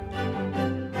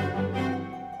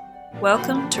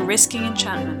Welcome to Risking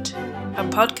Enchantment, a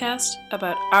podcast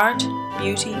about art,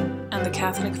 beauty, and the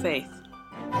Catholic faith.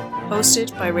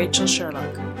 Hosted by Rachel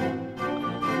Sherlock.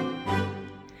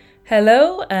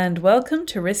 Hello and welcome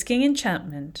to Risking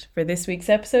Enchantment. For this week's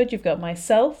episode, you've got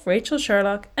myself, Rachel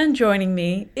Sherlock, and joining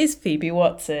me is Phoebe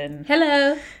Watson.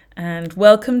 Hello. And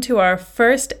welcome to our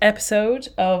first episode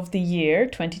of the year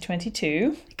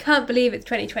 2022. I can't believe it's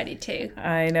 2022.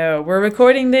 I know. We're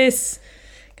recording this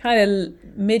kind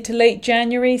of mid to late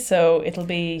January, so it'll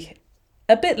be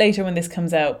a bit later when this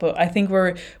comes out. But I think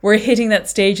we're hitting that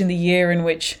stage in the year in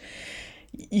which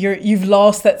you've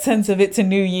lost that sense of it's a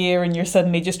new year and you're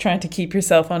suddenly just trying to keep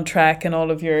yourself on track and all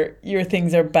of your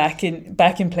things are back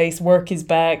in place. Work is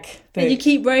back. And you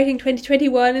keep writing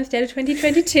 2021 instead of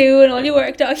 2022 and all your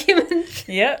work documents.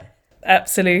 Yeah,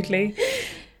 absolutely.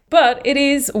 But it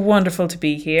is wonderful to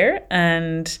be here,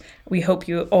 and we hope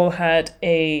you all had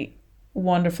a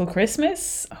wonderful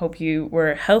Christmas. I hope you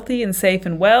were healthy and safe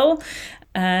and well.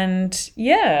 And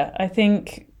yeah, I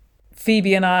think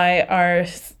Phoebe and I are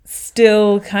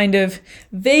still kind of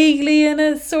vaguely in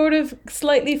a sort of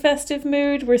slightly festive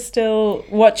mood. We're still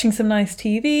watching some nice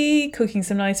TV, cooking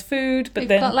some nice food, but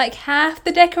We've got like half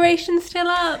the decorations still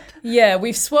up. Yeah,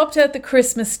 we've swapped out the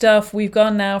Christmas stuff. We've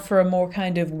gone now for a more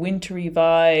kind of wintry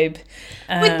vibe.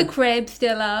 With the crib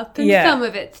still up and some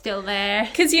of it still there.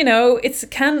 Because, you know, it's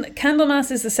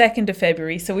Candlemas is the 2nd of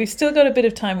February, so we've still got a bit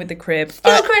of time with the crib.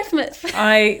 Still Christmas.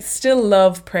 I still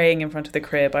love praying in front of the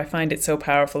crib. I find it so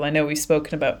powerful. I know we've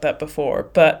spoken about that before.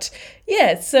 But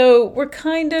yeah, so we're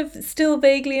kind of still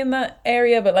vaguely in that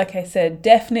area. But like I said,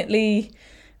 definitely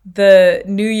the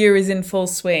new year is in full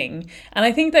swing. And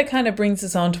I think that kind of brings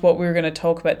us on to what we're going to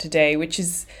talk about today, which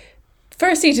is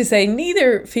firstly to say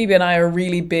neither Phoebe and I are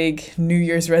really big New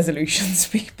Year's resolutions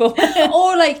people.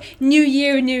 Or like New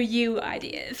Year, New You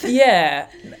ideas. Yeah.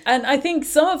 And I think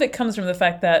some of it comes from the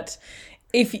fact that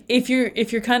if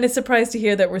you're kind of surprised to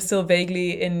hear that we're still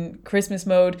vaguely in Christmas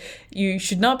mode, you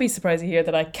should not be surprised to hear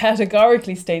that I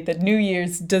categorically state that New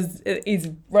Year's is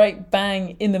right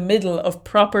bang in the middle of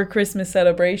proper Christmas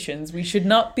celebrations. We should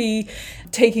not be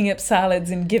taking up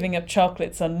salads and giving up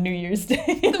chocolates on New Year's Day.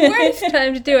 The worst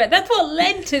time to do it. That's what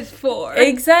Lent is for.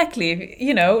 Exactly.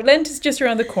 You know, Lent is just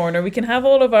around the corner. We can have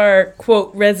all of our,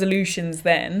 quote, resolutions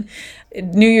then.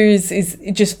 New Year's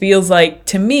it just feels like,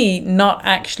 to me, not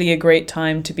actually a great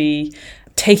time to be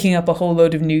taking up a whole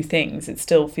load of new things. It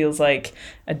still feels like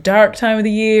a dark time of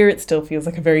the year. It still feels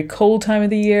like a very cold time of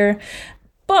the year.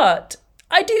 But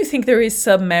I do think there is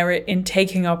some merit in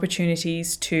taking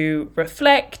opportunities to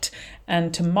reflect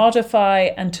and to modify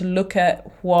and to look at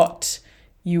what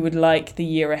you would like the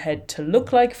year ahead to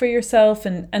look like for yourself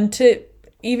and to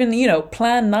even, you know,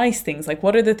 plan nice things. Like,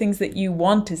 what are the things that you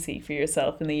want to see for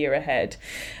yourself in the year ahead?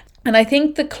 And I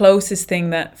think the closest thing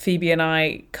that Phoebe and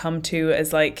I come to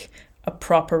as like a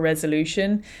proper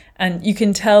resolution, and you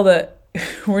can tell that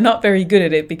we're not very good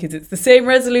at it because it's the same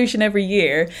resolution every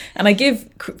year. And I give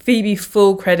Phoebe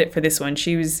full credit for this one.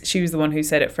 She was the one who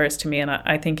said it first to me, and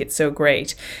I think it's so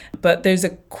great. But there's a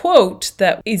quote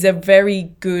that is a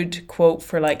very good quote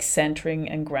for like centering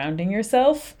and grounding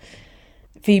yourself.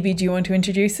 Phoebe, do you want to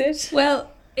introduce it?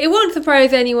 Well, it won't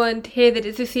surprise anyone to hear that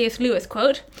it's a C.S. Lewis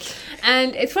quote.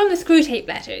 And it's from the Screwtape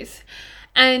Letters.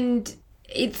 And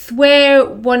it's where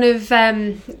one of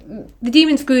the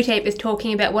demon Screwtape is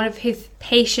talking about one of his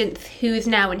patients who is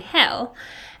now in hell.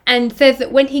 And says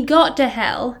that when he got to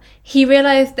hell, he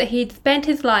realised that he'd spent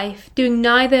his life doing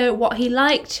neither what he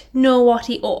liked nor what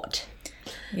he ought.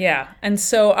 Yeah, and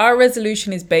so our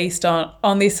resolution is based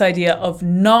on this idea of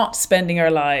not spending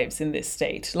our lives in this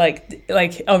state. Like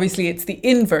obviously it's the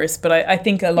inverse, but I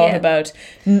think a lot about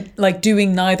like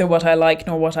doing neither what I like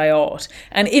nor what I ought.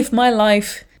 And if my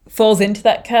life falls into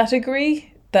that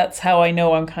category, that's how I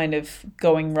know I'm kind of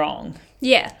going wrong.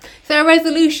 Yeah, so our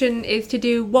resolution is to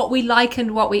do what we like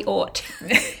and what we ought.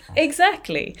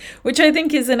 Exactly, which I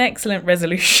think is an excellent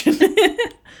resolution.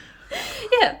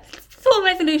 Yeah. Full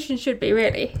resolution should be,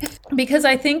 really. Because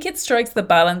I think it strikes the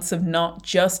balance of not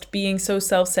just being so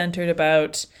self-centered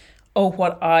about, oh,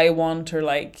 what I want, or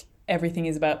like everything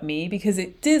is about me, because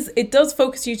it does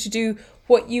focus you to do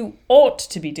what you ought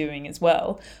to be doing as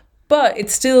well. But it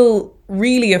still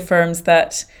really affirms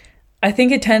that I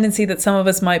think a tendency that some of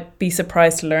us might be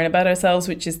surprised to learn about ourselves,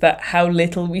 which is that how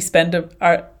little we spend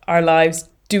our lives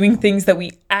doing things that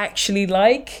we actually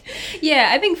like. Yeah,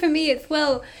 I think for me it's,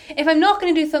 well, if I'm not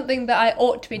going to do something that I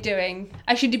ought to be doing,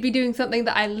 I should be doing something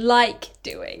that I like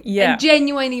doing. Yeah. And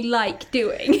genuinely like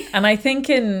doing. And I think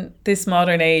in this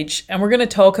modern age, and we're going to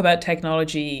talk about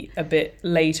technology a bit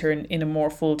later in a more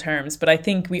full terms, but I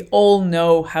think we all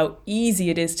know how easy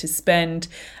it is to spend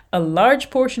a large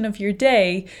portion of your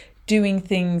day doing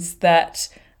things that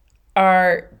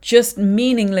are just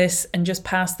meaningless and just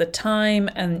pass the time,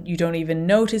 and you don't even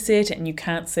notice it, and you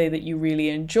can't say that you really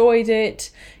enjoyed it.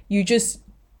 You just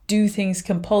do things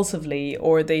compulsively,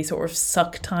 or they sort of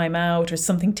suck time out, or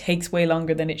something takes way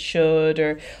longer than it should,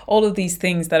 or all of these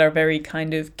things that are very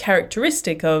kind of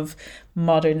characteristic of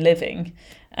modern living.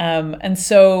 And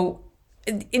so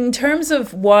in terms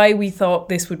of why we thought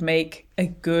this would make a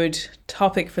good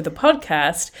topic for the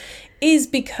podcast is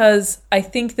because I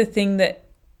think the thing that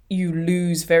you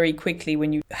lose very quickly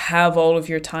when you have all of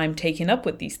your time taken up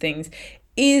with these things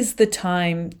is the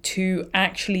time to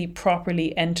actually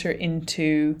properly enter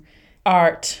into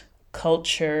art,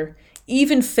 culture,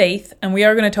 even faith. And we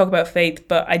are going to talk about faith,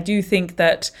 but I do think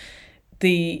that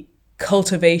the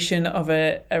cultivation of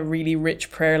a really rich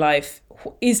prayer life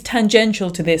is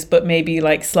tangential to this, but maybe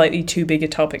like slightly too big a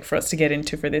topic for us to get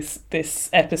into for this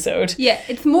episode. Yeah,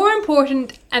 it's more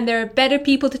important, and there are better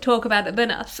people to talk about it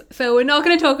than us, so we're not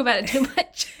going to talk about it too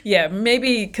much. Yeah,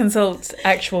 maybe consult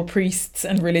actual priests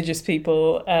and religious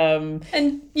people.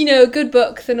 And, you know, good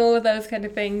books and all of those kind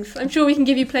of things. I'm sure we can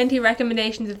give you plenty of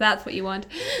recommendations if that's what you want.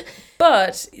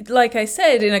 But like I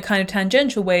said, in a kind of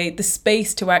tangential way, the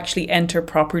space to actually enter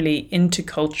properly into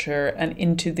culture and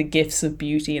into the gifts of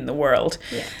beauty in the world.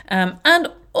 Yeah. And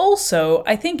also,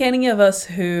 I think any of us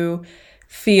who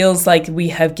feels like we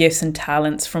have gifts and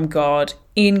talents from God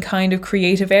in kind of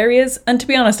creative areas, and to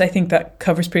be honest, I think that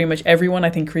covers pretty much everyone. I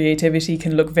think creativity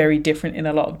can look very different in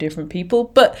a lot of different people,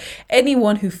 but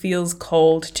anyone who feels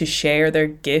called to share their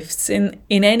gifts in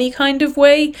any kind of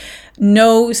way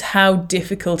knows how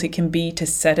difficult it can be to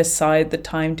set aside the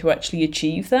time to actually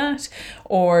achieve that,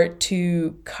 or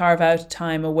to carve out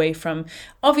time away from,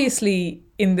 obviously,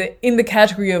 in the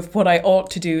category of what I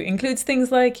ought to do includes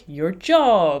things like your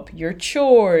job, your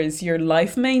chores, your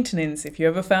life maintenance, if you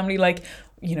have a family, like,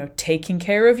 you know, taking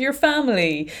care of your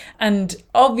family. And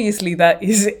obviously that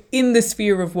is in the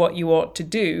sphere of what you ought to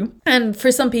do. And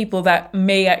for some people that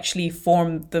may actually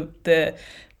form the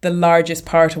largest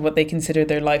part of what they consider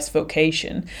their life's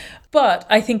vocation. But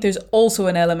I think there's also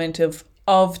an element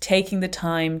of taking the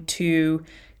time to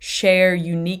share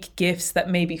unique gifts that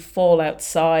maybe fall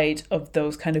outside of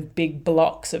those kind of big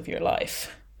blocks of your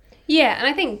life. Yeah, and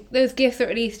I think those gifts are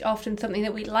at least often something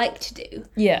that we like to do.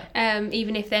 Yeah.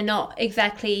 Even if they're not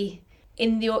exactly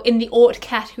in the ought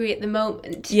category at the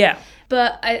moment. Yeah.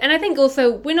 But I think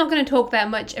also we're not going to talk that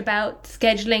much about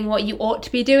scheduling what you ought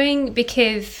to be doing,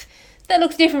 because that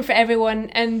looks different for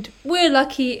everyone, and we're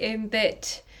lucky in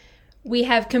that we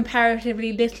have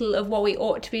comparatively little of what we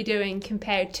ought to be doing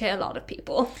compared to a lot of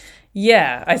people.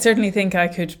 Yeah, I certainly think I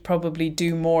could probably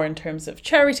do more in terms of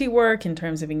charity work, in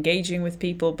terms of engaging with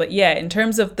people. But yeah, in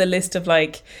terms of the list of,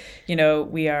 like, you know,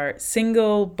 we are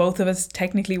single, both of us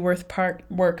technically work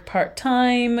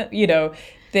part-time, you know,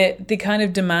 the kind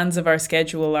of demands of our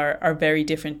schedule are very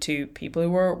different to people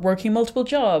who are working multiple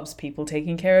jobs, people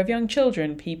taking care of young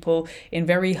children, people in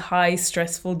very high,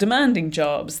 stressful, demanding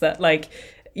jobs that, like,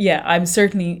 yeah, I'm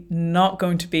certainly not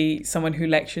going to be someone who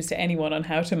lectures to anyone on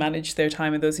how to manage their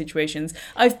time in those situations.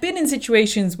 I've been in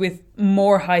situations with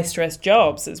more high-stress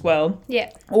jobs as well. Yeah.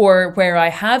 Or where I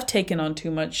have taken on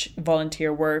too much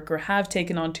volunteer work, or have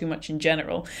taken on too much in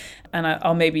general. And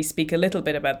I'll maybe speak a little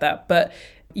bit about that. But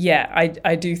yeah,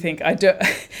 I do think,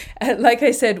 like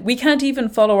I said, we can't even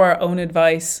follow our own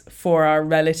advice for our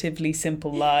relatively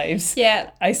simple lives.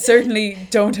 Yeah. I certainly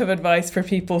don't have advice for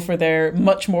people for their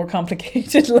much more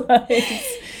complicated lives.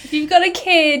 If you've got a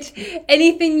kid,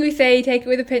 anything we say, take it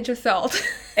with a pinch of salt.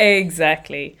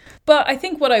 Exactly. But I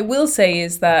think what I will say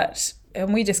is that,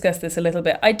 and we discussed this a little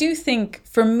bit, I do think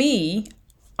for me,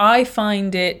 I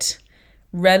find it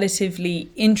relatively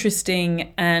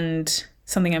interesting and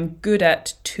something I'm good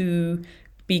at to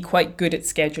be quite good at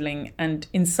scheduling, and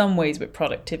in some ways with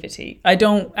productivity. I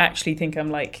don't actually think I'm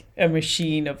like a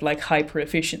machine of like hyper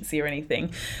efficiency or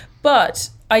anything,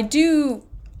 but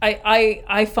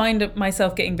I find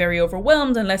myself getting very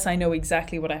overwhelmed unless I know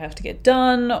exactly what I have to get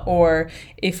done, or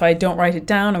if I don't write it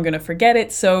down, I'm going to forget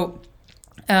it. So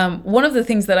one of the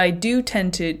things that I do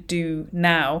tend to do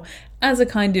now as a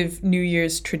kind of New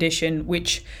Year's tradition,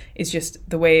 which is just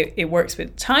the way it works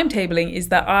with timetabling, is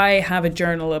that I have a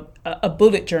journal, a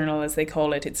bullet journal as they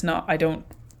call it. It's not, I don't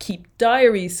keep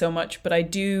diaries so much, but I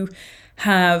do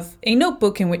have a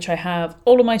notebook in which I have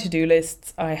all of my to-do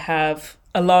lists. I have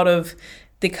a lot of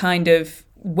the kind of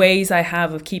ways I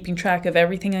have of keeping track of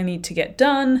everything I need to get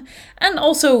done, and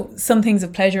also some things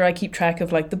of pleasure. I keep track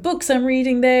of like the books I'm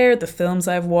reading there, the films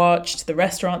I've watched, the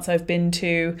restaurants I've been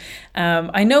to.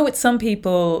 I know with some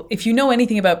people, if you know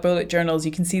anything about bullet journals,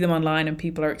 you can see them online and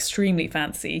people are extremely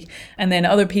fancy, and then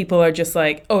other people are just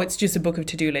like, oh, it's just a book of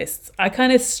to-do lists. I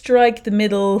kind of strike the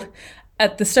middle.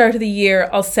 At the start of the year,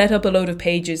 I'll set up a load of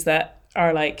pages that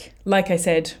are like I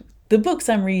said, the books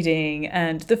I'm reading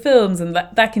and the films, and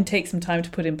that can take some time to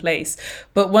put in place.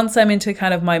 But once I'm into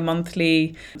kind of my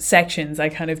monthly sections, I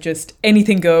kind of just,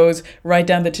 anything goes, write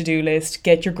down the to-do list,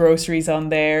 get your groceries on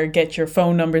there, get your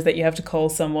phone numbers that you have to call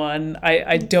someone.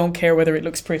 I don't care whether it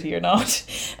looks pretty or not.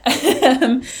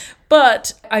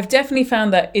 But I've definitely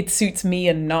found that it suits me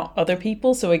and not other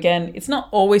people. So again, it's not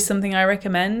always something I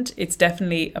recommend. It's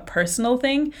definitely a personal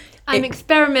thing. I'm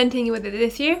experimenting with it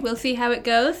this year. We'll see how it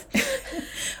goes.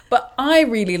 But I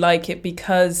really like it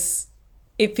because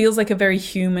it feels like a very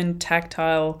human,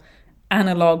 tactile,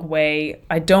 analog way.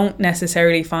 I don't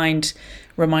necessarily find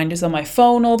reminders on my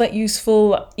phone all that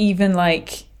useful. Even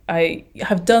like I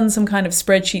have done some kind of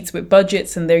spreadsheets with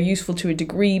budgets and they're useful to a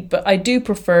degree, but I do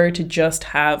prefer to just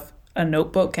have a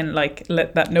notebook and like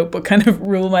let that notebook kind of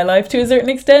rule my life to a certain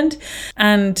extent.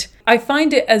 And I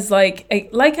find it as like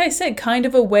I said, kind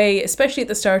of a way, especially at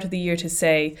the start of the year, to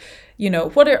say, you know,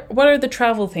 what are the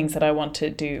travel things that I want to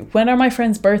do? When are my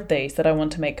friends' birthdays that I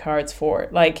want to make cards for?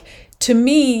 Like, to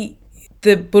me,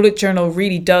 the bullet journal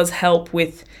really does help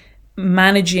with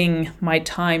managing my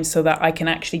time so that I can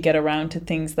actually get around to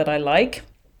things that I like.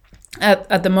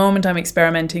 At the moment, I'm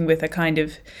experimenting with a kind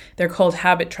of, they're called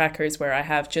habit trackers, where I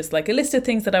have just like a list of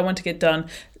things that I want to get done.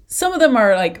 Some of them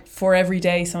are like for every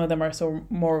day, some of them are so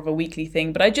more of a weekly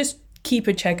thing, but I just keep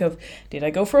a check of, did I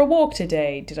go for a walk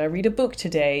today? Did I read a book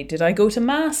today? Did I go to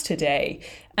mass today?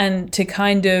 And to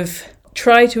kind of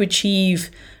try to achieve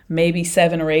maybe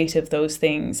 7 or 8 of those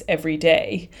things every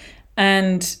day.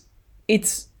 And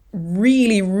it's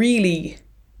really, really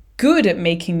good at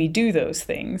making me do those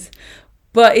things.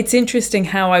 But it's interesting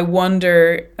how I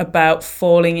wonder about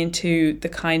falling into the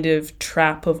kind of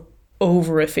trap of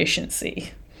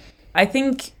over-efficiency. I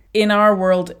think in our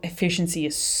world, efficiency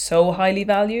is so highly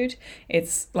valued.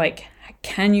 It's like,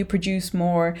 can you produce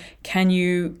more? Can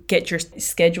you get your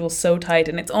schedule so tight?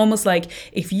 And it's almost like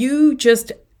if you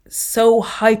just so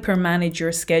hyper manage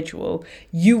your schedule,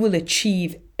 you will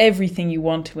achieve everything you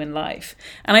want to in life.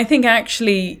 And I think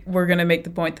actually we're going to make the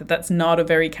point that that's not a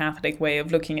very Catholic way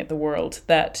of looking at the world,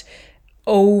 that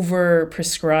over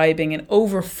prescribing and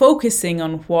over focusing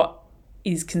on what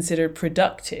is considered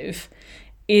productive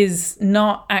is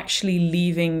not actually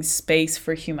leaving space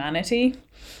for humanity.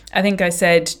 I think I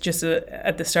said just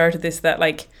at the start of this that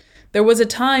like there was a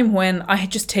time when I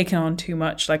had just taken on too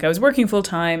much. Like I was working full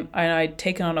time and I'd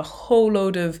taken on a whole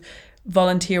load of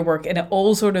volunteer work, and it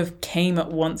all sort of came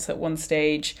at once at one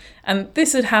stage. And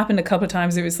this had happened a couple of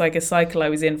times. It was like a cycle I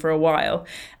was in for a while.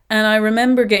 And I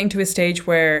remember getting to a stage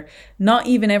where not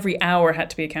even every hour had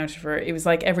to be accounted for. It was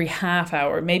like every half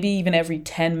hour, maybe even every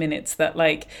 10 minutes that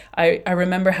like, I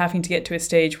remember having to get to a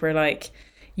stage where like,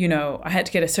 you know, I had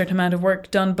to get a certain amount of work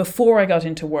done before I got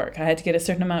into work. I had to get a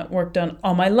certain amount of work done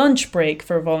on my lunch break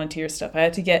for volunteer stuff. I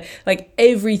had to get, like,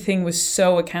 everything was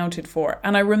so accounted for.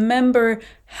 And I remember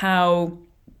how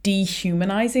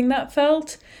dehumanizing that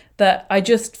felt, that I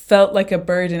just felt like a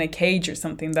bird in a cage or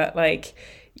something, that like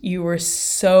you were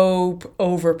so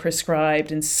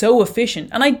over-prescribed and so efficient.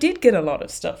 And I did get a lot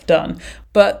of stuff done,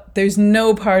 but there's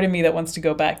no part of me that wants to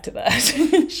go back to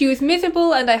that. She was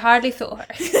miserable and I hardly saw her.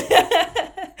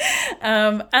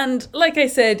 And like I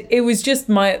said, it was just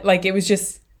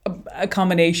a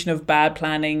combination of bad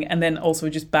planning and then also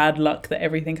just bad luck that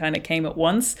everything kind of came at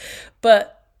once.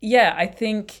 But yeah, I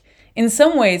think in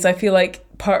some ways I feel like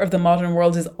part of the modern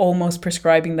world is almost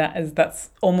prescribing that as that's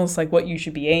almost like what you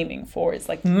should be aiming for. It's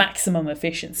like maximum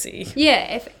efficiency.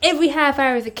 Yeah, if every half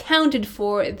hour is accounted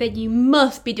for, then you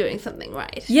must be doing something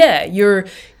right. Yeah, you're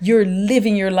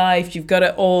living your life. You've got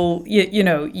it all, you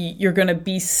know, you're going to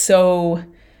be so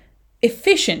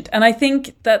efficient. And I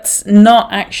think that's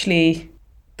not actually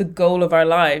the goal of our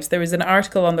lives. There was an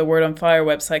article on the Word on Fire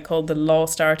website called The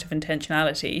Lost Art of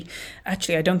Intentionality.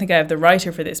 Actually, I don't think I have the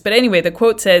writer for this. But anyway, the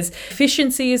quote says,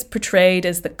 "Efficiency is portrayed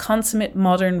as the consummate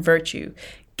modern virtue.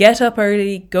 Get up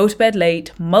early, go to bed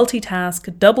late,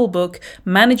 multitask, double book,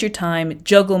 manage your time,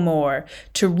 juggle more.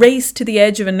 To race to the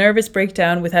edge of a nervous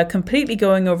breakdown without completely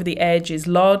going over the edge is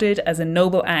lauded as a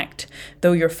noble act.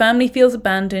 Though your family feels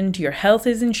abandoned, your health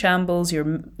is in shambles,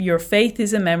 your faith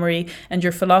is a memory, and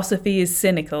your philosophy is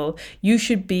cynical, you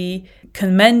should be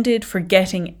commended for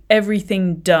getting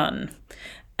everything done.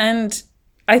 And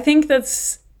I think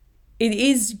it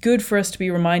is good for us to be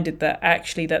reminded that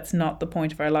actually that's not the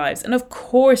point of our lives. And of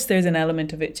course, there's an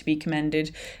element of it to be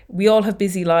commended. We all have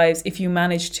busy lives. If you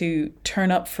manage to turn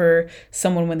up for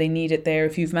someone when they need it there,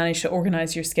 if you've managed to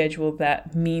organize your schedule,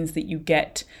 that means that you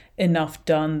get enough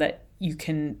done that you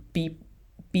can be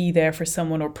there for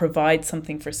someone or provide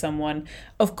something for someone.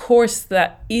 Of course,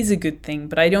 that is a good thing,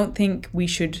 but I don't think we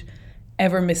should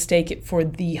ever mistake it for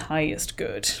the highest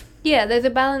good. Yeah, there's a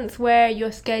balance where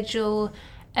your schedule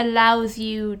allows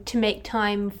you to make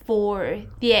time for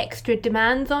the extra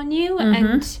demands on you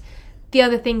and the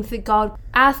other things that God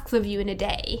asks of you in a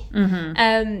day,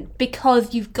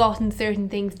 because you've gotten certain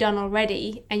things done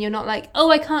already and you're not like,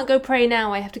 oh, I can't go pray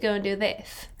now, I have to go and do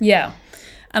this. Yeah.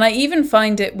 And I even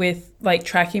find it with like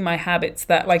tracking my habits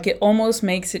that like it almost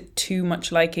makes it too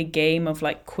much like a game of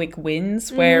like quick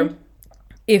wins where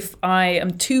if I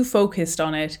am too focused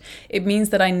on it, it means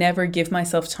that I never give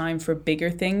myself time for bigger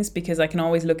things, because I can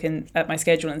always look at my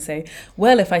schedule and say,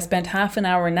 well, if I spent half an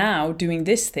hour now doing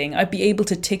this thing, I'd be able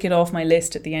to tick it off my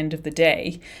list at the end of the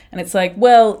day. And it's like,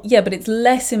 well, yeah, but it's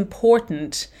less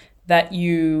important that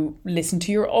you listen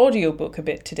to your audiobook a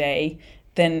bit today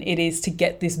than it is to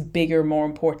get this bigger, more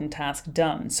important task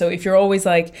done. So if you're always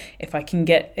like, if I can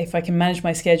manage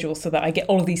my schedule so that I get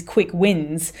all of these quick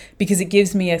wins, because it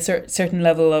gives me a certain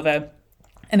level of an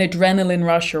adrenaline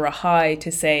rush or a high to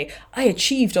say, I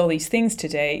achieved all these things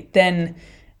today, then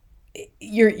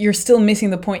you're still missing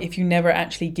the point if you never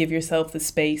actually give yourself the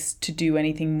space to do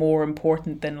anything more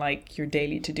important than like your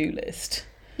daily to-do list.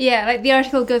 Yeah, like the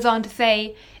article goes on to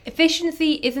say,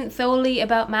 efficiency isn't solely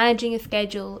about managing a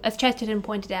schedule, as Chesterton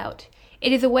pointed out.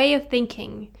 It is a way of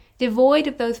thinking, devoid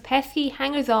of those pesky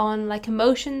hangers-on like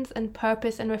emotions and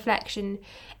purpose and reflection.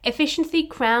 Efficiency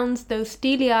crowns those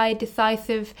steely-eyed,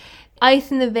 decisive,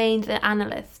 ice in the veins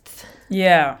analysts.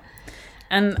 Yeah,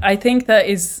 and I think that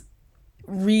is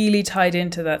really tied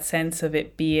into that sense of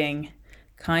it being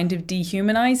kind of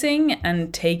dehumanizing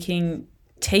and taking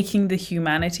the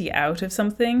humanity out of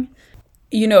something.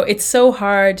 You know, it's so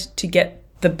hard to get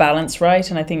the balance right,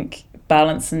 and I think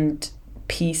balance and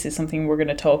peace is something we're going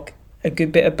to talk a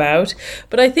good bit about.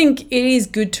 But I think it is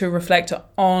good to reflect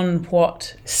on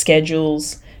what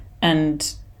schedules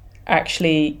and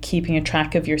actually keeping a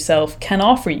track of yourself can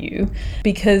offer you,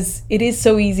 because it is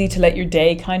so easy to let your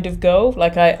day kind of go.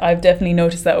 Like I've definitely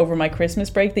noticed that over my Christmas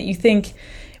break, that you think,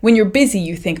 when you're busy,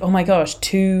 you think, oh my gosh,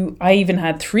 I even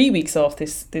had 3 weeks off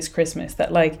this Christmas,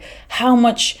 that like, how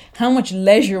much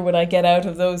leisure would I get out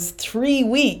of those 3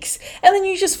 weeks? And then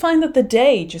you just find that the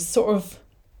day just sort of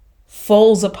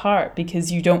falls apart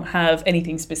because you don't have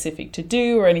anything specific to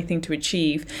do or anything to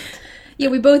achieve. Yeah,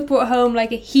 we both brought home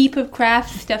like a heap of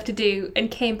craft stuff to do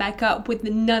and came back up with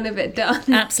none of it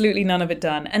done. Absolutely none of it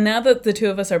done. And now that the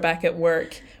two of us are back at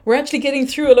work, we're actually getting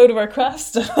through a load of our craft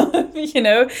stuff, you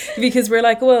know, because we're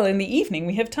like, well, in the evening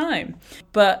we have time.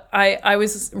 But I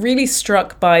was really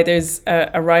struck by, there's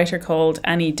a writer called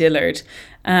Annie Dillard,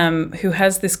 who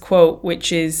has this quote,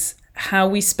 which is, how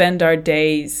we spend our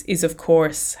days is, of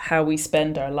course, how we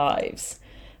spend our lives.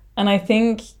 And I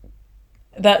think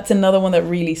that's another one that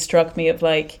really struck me, of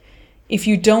like, if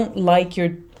you don't like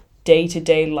your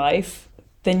day-to-day life,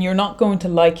 then you're not going to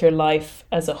like your life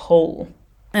as a whole.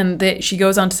 And she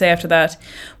goes on to say after that,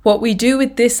 what we do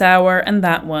with this hour and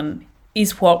that one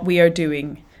is what we are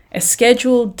doing. A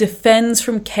schedule defends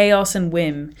from chaos and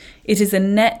whim. It is a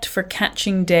net for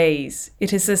catching days.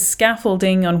 It is a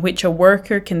scaffolding on which a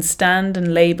worker can stand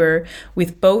and labour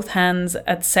with both hands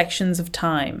at sections of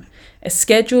time. A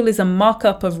schedule is a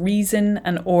mock-up of reason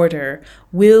and order,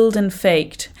 willed and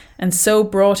faked, and so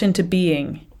brought into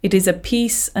being. It is a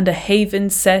peace and a haven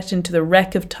set into the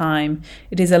wreck of time.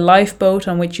 It is a lifeboat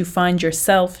on which you find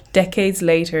yourself, decades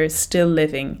later, still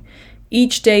living.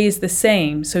 Each day is the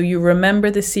same, so you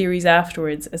remember the series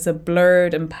afterwards as a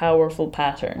blurred and powerful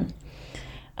pattern.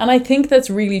 And I think that's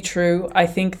really true. I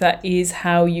think that is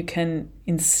how you can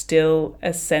instill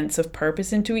a sense of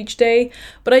purpose into each day.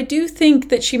 But I do think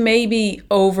that she maybe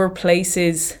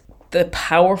overplaces the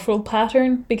powerful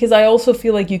pattern, because I also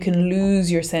feel like you can lose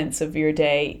your sense of your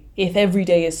day if every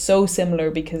day is so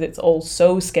similar, because it's all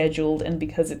so scheduled and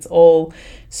because it's all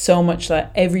so much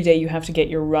that every day you have to get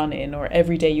your run in, or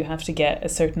every day you have to get a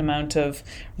certain amount of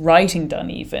writing done,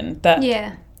 even that.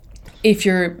 Yeah. if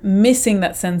you're missing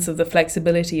that sense of the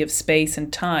flexibility of space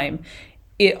and time,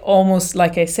 it almost,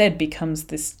 like I said, becomes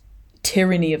this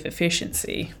tyranny of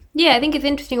efficiency. Yeah, I think it's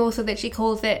interesting also that she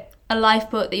calls it a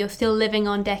lifeboat that you're still living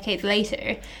on decades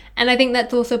later. And I think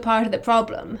that's also part of the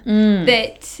problem,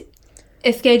 that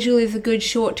a schedule is a good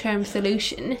short-term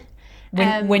solution.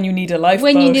 When you need a lifeboat.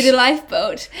 When you need a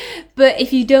lifeboat. But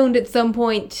if you don't at some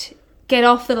point get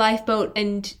off the lifeboat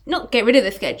and not get rid of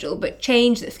the schedule, but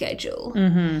change the schedule,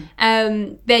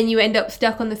 then you end up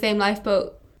stuck on the same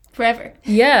lifeboat forever.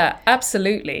 Yeah,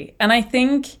 absolutely. And I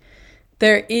think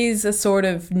there is a sort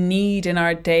of need in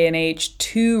our day and age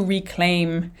to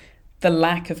reclaim the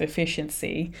lack of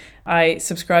efficiency. I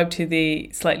subscribe to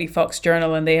the Slightly Fox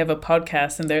Journal, and they have a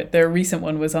podcast, and their recent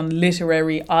one was on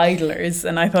literary idlers,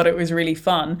 and I thought it was really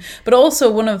fun. But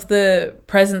also, one of the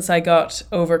presents I got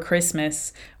over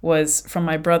Christmas was from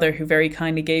my brother, who very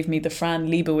kindly gave me the Fran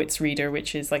Lebowitz Reader,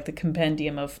 which is like the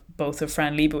compendium of both of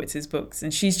Fran Lebowitz's books.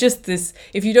 And she's just this,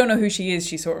 if you don't know who she is,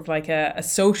 she's sort of like a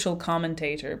social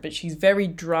commentator, but she's very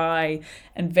dry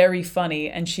and very funny,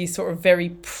 and she's sort of very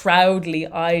proudly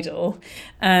idle.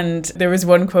 And there was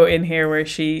one quote in here where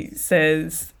she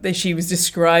says that she was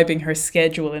describing her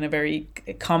schedule in a very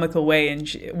comical way, and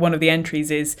one of the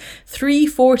entries is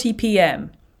 3:40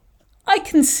 p.m. I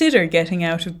consider getting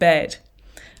out of bed.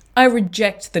 I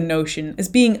reject the notion as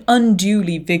being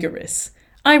unduly vigorous.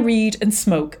 I read and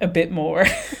smoke a bit more.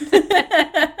 And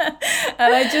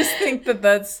I just think that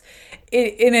that's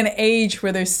in an age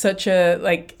where there's such a,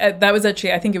 like, that was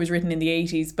actually, I think it was written in the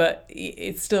 80s, but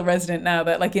it's still resonant now,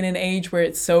 that like in an age where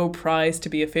it's so prized to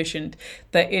be efficient,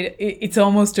 that it's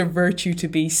almost a virtue to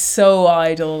be so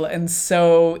idle and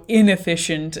so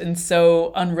inefficient and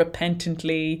so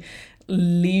unrepentantly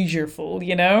leisureful,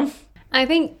 you know? I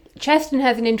think Cheston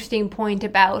has an interesting point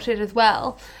about it as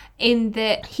well, in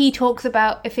that he talks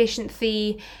about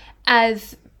efficiency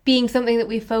as being something that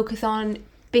we focus on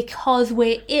because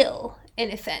we're ill, in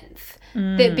a sense,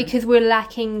 that because we're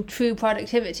lacking true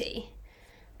productivity,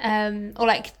 or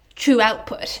like true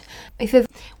output. He says,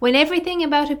 when everything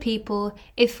about a people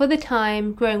is for the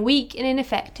time growing weak and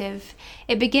ineffective,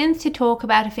 it begins to talk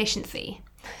about efficiency.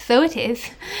 So it is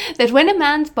that when a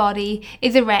man's body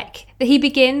is a wreck, that he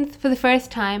begins for the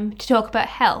first time to talk about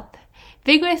health.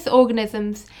 Vigorous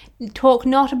organisms talk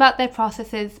not about their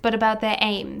processes, but about their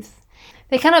aims.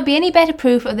 There cannot be any better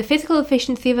proof of the physical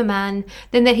efficiency of a man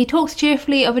than that he talks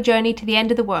cheerfully of a journey to the end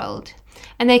of the world.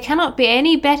 And there cannot be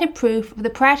any better proof of the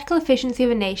practical efficiency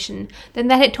of a nation than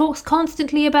that it talks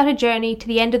constantly about a journey to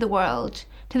the end of the world,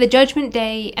 to the Judgment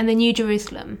Day and the New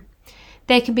Jerusalem.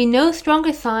 There can be no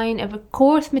stronger sign of a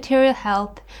coarse material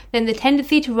health than the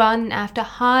tendency to run after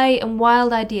high and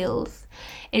wild ideals.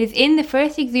 It is in the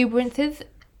first exuberances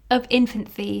of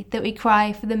infancy that we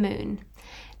cry for the moon.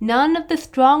 None of the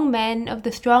strong men of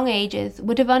the strong ages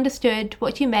would have understood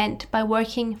what you meant by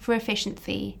working for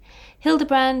efficiency.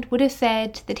 Hildebrand would have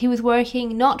said that he was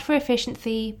working not for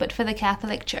efficiency, but for the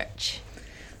Catholic Church.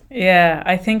 Yeah,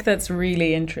 I think that's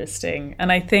really interesting.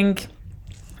 And I think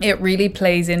it really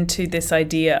plays into this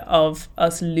idea of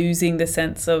us losing the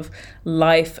sense of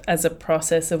life as a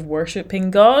process of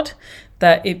worshipping God,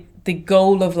 that the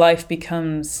goal of life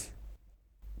becomes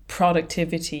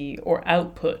productivity or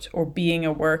output or being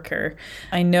a worker.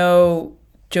 I know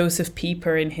Joseph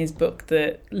Pieper, in his book,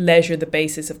 The Leisure, the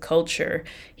Basis of Culture,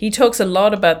 he talks a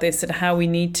lot about this and how we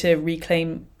need to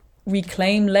reclaim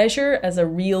leisure as a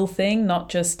real thing, not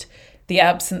just the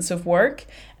absence of work,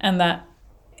 and that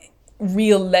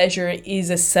real leisure is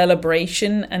a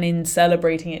celebration, and in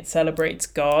celebrating it celebrates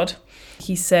God.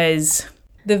 He says,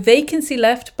 the vacancy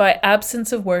left by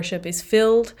absence of worship is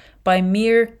filled by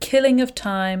mere killing of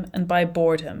time and by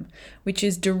boredom, which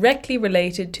is directly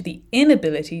related to the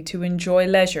inability to enjoy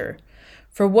leisure.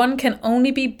 For one can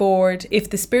only be bored if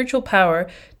the spiritual power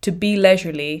to be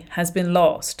leisurely has been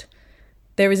lost.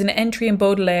 There is an entry in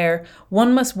Baudelaire,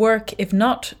 one must work if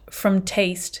not from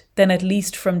taste, then at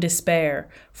least from despair,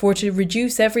 for to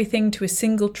reduce everything to a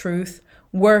single truth,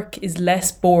 work is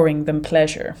less boring than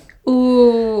pleasure.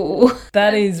 Ooh.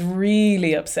 That is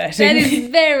really upsetting. That is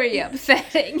very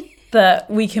upsetting. That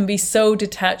we can be so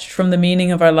detached from the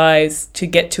meaning of our lives to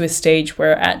get to a stage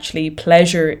where actually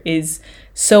pleasure is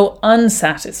so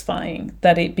unsatisfying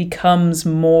that it becomes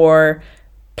more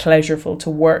pleasurable to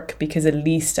work, because at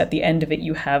least at the end of it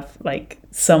you have like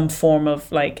some form of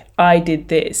like, I did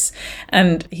this.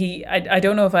 And I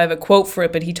don't know if I have a quote for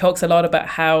it, but he talks a lot about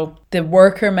how the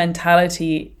worker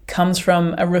mentality comes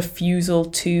from a refusal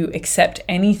to accept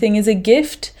anything as a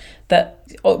gift, that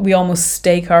we almost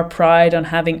stake our pride on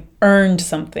having earned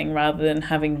something rather than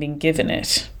having been given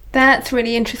it. That's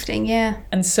really interesting, yeah.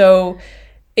 And so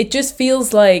it just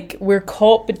feels like we're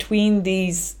caught between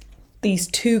these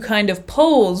two kind of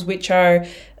poles, which are,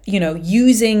 you know,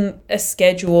 using a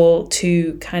schedule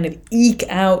to kind of eke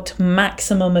out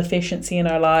maximum efficiency in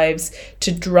our lives,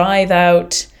 to drive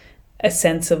out a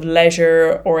sense of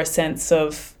leisure or a sense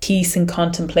of peace and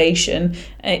contemplation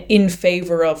in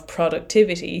favor of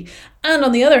productivity. And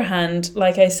on the other hand,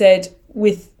 like I said,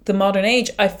 with the modern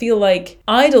age, I feel like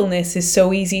idleness is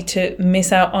so easy to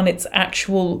miss out on its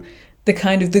actual, the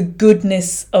kind of the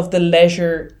goodness of the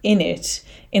leisure in it,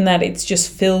 in that it's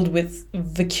just filled with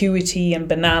vacuity and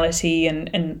banality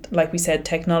and like we said,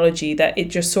 technology, that it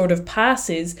just sort of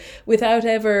passes without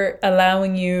ever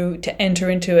allowing you to enter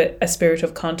into a spirit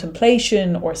of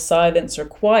contemplation or silence or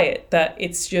quiet. That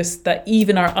it's just that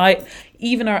even our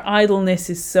idleness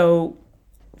is so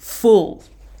full.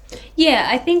 Yeah,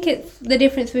 I think it's the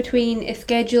difference between a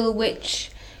schedule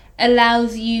which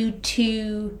allows you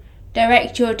to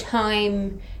direct your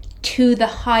time to the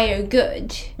higher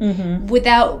good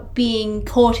without being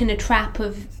caught in a trap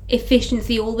of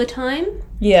efficiency all the time.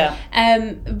 Yeah.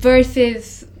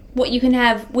 Versus what you can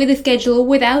have with a schedule or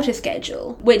without a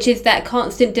schedule, which is that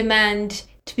constant demand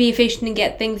to be efficient and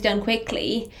get things done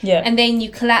quickly. Yeah. And then you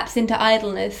collapse into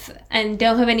idleness and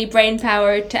don't have any brain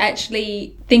power to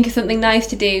actually think of something nice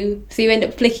to do. So you end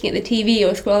up flicking at the TV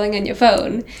or scrolling on your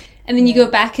phone. And then you go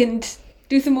back and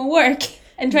do some more work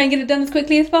and try and get it done as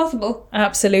quickly as possible.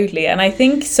 Absolutely. And I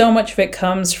think so much of it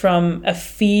comes from a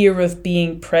fear of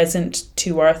being present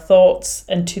to our thoughts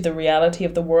and to the reality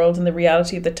of the world and the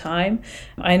reality of the time.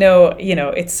 I know, you know,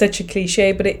 it's such a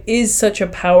cliche, but it is such a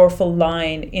powerful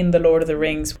line in The Lord of the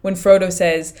Rings when Frodo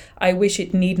says, "I wish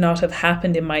it need not have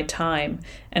happened in my time."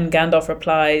 And Gandalf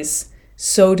replies,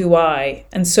 "So do I,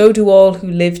 and so do all who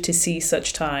live to see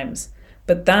such times.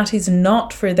 But that is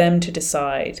not for them to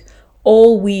decide.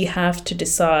 All we have to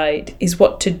decide is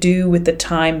what to do with the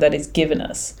time that is given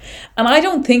us." And I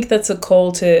don't think that's a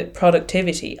call to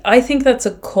productivity. I think that's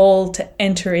a call to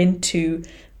enter into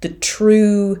the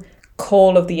true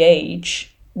call of the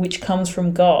age, which comes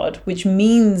from God, which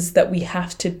means that we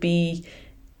have to be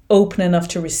open enough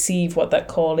to receive what that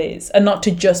call is and not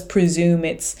to just presume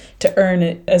it's to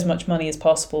earn as much money as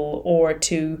possible or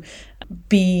to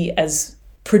be as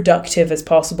productive as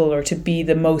possible or to be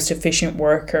the most efficient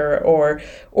worker or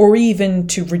even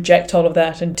to reject all of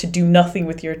that and to do nothing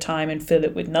with your time and fill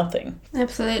it with nothing.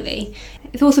 Absolutely.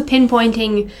 It's also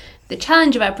pinpointing the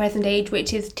challenge of our present age,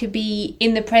 which is to be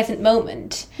in the present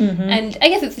moment. And I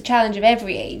guess it's the challenge of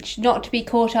every age, not to be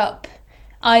caught up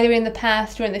either in the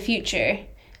past or in the future,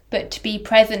 but to be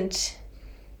present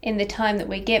in the time that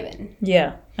we're given.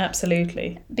 Yeah,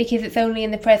 absolutely. Because it's only in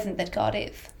the present that God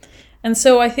is. And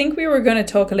so I think we were going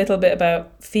to talk a little bit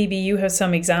about, Phoebe, you have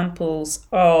some examples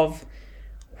of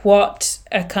what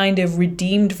a kind of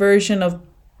redeemed version of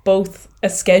both a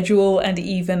schedule and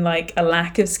even like a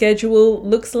lack of schedule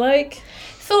looks like.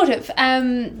 Sort of.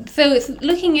 So it's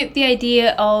looking at the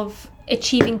idea of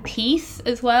achieving peace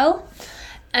as well.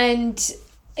 And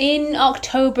in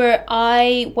October,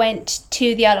 I went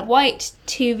to the Isle of Wight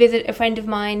to visit a friend of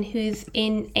mine who's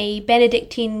in a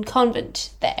Benedictine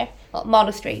convent there. Well,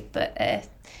 monastery, but a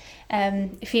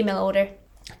female order.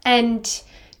 And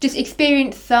just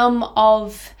experience some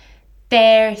of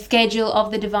their schedule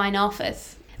of the Divine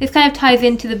Office. This kind of ties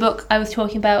into the book I was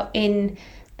talking about in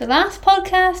the last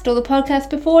podcast or the podcast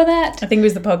before that. I think it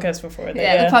was the podcast before that.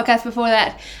 Yeah, the podcast before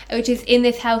that, which is In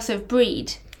This House of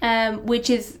Brede, which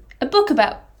is a book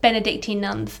about Benedictine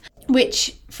nuns,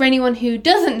 which, for anyone who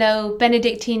doesn't know,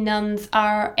 Benedictine nuns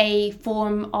are a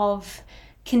form of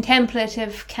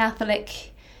contemplative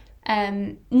Catholic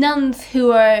nuns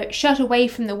who are shut away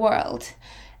from the world,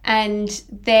 and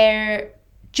their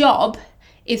job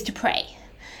is to pray.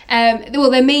 Well,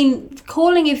 their main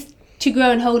calling is to grow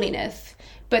in holiness,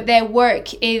 but their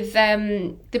work is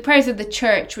the prayers of the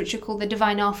church, which are called the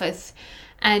Divine Office,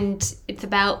 and it's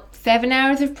about 7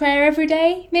 hours of prayer every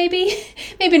day, maybe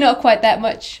not quite that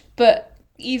much, but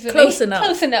easily close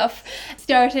enough.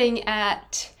 Starting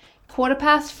at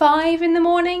 5:15 in the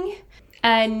morning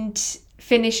and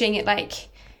finishing at like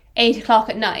 8 o'clock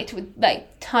at night, with like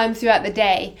times throughout the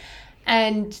day.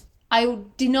 And I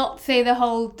did not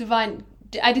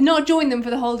join them for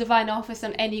the whole Divine Office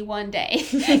on any one day,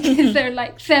 because there are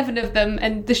like 7 of them,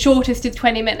 and the shortest is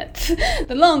 20 minutes.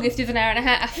 The longest is an hour and a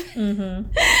half.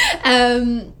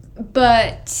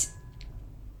 But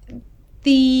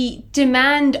the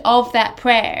demand of that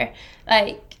prayer,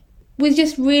 like, was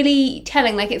just really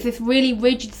telling. Like, it's this really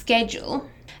rigid schedule,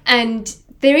 and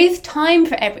there is time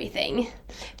for everything,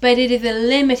 but it is a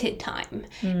limited time.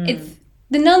 It's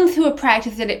the nuns who are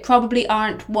practicing it probably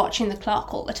aren't watching the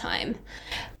clock all the time,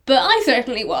 But I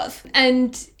certainly was.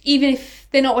 And even if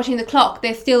they're not watching the clock,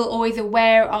 they're still always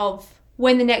aware of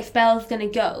when the next bell's going to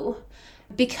go,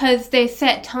 because there's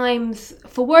set times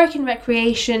for work and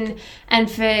recreation and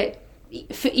for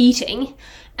eating,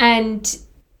 and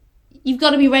you've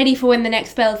got to be ready for when the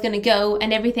next bell's going to go,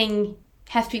 and everything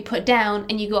has to be put down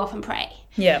and you go off and pray.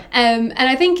 Yeah. And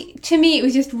I think, to me, it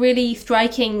was just really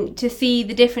striking to see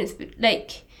the difference,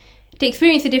 like, to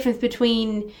experience the difference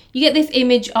between, you get this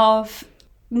image of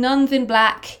nuns in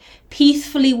black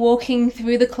peacefully walking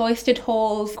through the cloistered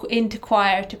halls into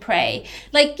choir to pray.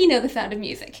 Like, you know, The Sound of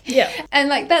Music. Yeah. And,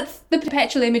 like, that's the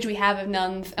perpetual image we have of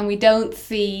nuns, and we don't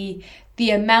see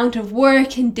the amount of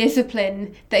work and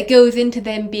discipline that goes into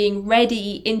them being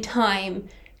ready in time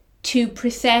to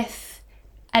process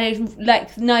at a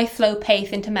like nice slow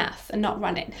pace into mass and not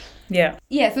run it. Yeah.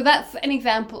 Yeah, so that's an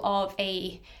example of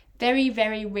a very,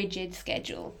 very rigid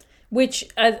schedule. Which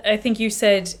I think you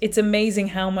said, it's amazing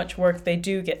how much work they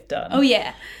do get done. Oh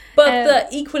yeah. But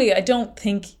equally, I don't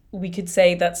think we could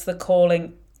say that's the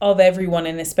calling of everyone,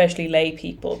 and especially lay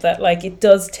people, that like it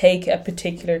does take a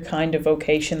particular kind of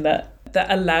vocation that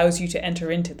allows you to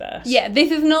enter into that. Yeah,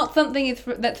 this is not something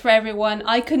that's for everyone.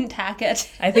 I couldn't hack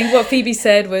it. I think what Phoebe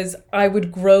said was, I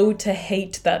would grow to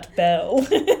hate that bell.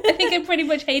 I think I pretty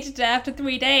much hated it after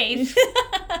 3 days.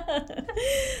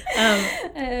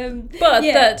 But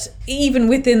that even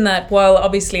within that, while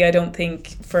obviously I don't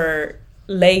think for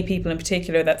lay people in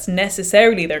particular that's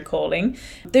necessarily their calling,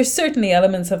 there's certainly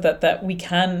elements of that we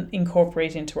can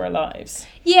incorporate into our lives.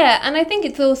 Yeah, and I think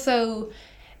it's also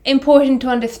important to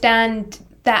understand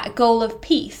that goal of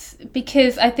peace,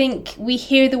 because I think we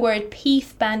hear the word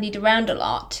peace bandied around a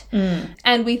lot,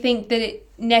 and we think that it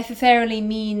necessarily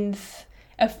means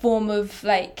a form of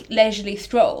like leisurely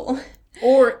stroll.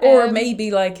 Or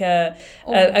maybe like a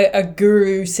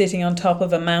guru sitting on top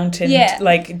of a mountain,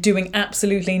 like doing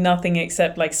absolutely nothing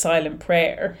except like silent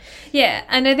prayer. Yeah,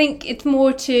 and I think it's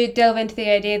more to delve into the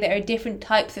idea that there are different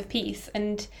types of peace,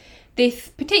 and this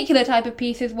particular type of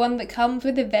peace is one that comes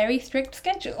with a very strict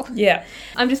schedule. Yeah.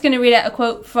 I'm just going to read out a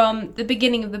quote from the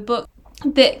beginning of the book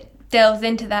that delves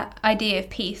into that idea of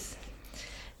peace.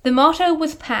 The motto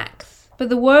was Pax, but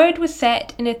the word was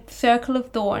set in a circle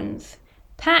of thorns.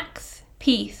 Pax,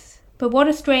 peace, but what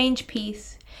a strange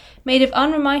peace, made of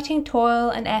unremitting toil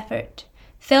and effort,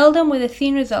 seldom with a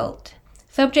seen result,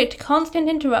 subject to constant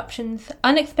interruptions,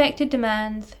 unexpected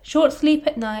demands, short sleep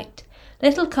at night,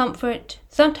 little comfort,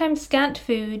 sometimes scant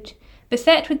food,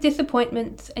 beset with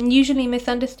disappointments and usually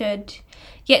misunderstood,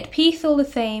 yet peace all the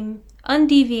same,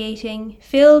 undeviating,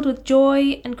 filled with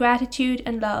joy and gratitude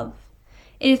and love.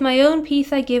 It is my own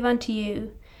peace I give unto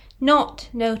you, not,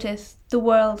 notice, the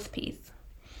world's peace.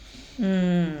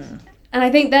 And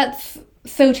I think that's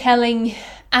so telling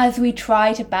as we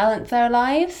try to balance our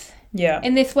lives. Yeah.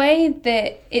 In this way,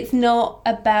 that it's not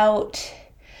about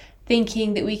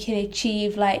thinking that we can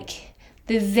achieve like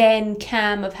the Zen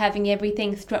calm of having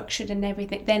everything structured and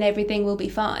everything will be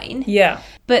fine. Yeah.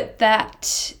 But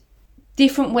that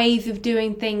different ways of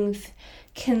doing things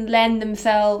can lend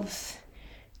themselves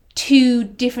to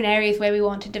different areas where we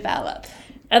want to develop.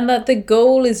 And that the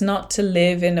goal is not to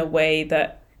live in a way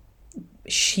that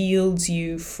shields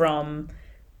you from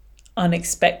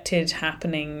unexpected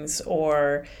happenings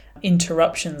or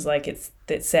interruptions, like it's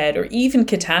said, or even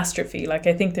catastrophe. Like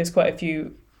I think there's quite a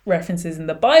few references in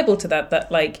the Bible to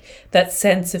that like that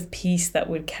sense of peace that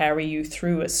would carry you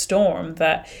through a storm,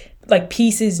 that like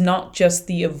peace is not just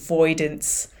the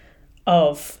avoidance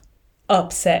of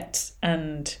upset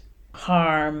and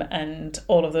harm and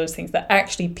all of those things, that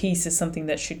actually peace is something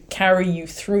that should carry you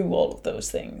through all of those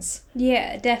things.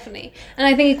 Yeah, definitely. And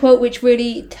I think a quote which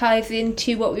really ties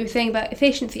into what we were saying about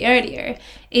efficiency earlier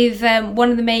is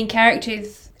one of the main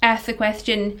characters asks the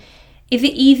question, is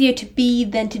it easier to be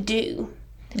than to do?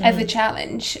 As a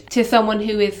challenge to someone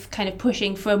who is kind of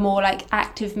pushing for a more like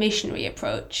active missionary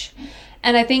approach.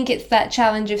 And I think it's that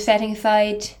challenge of setting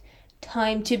aside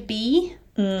time to be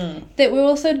that we're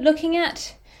also looking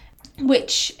at,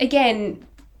 which again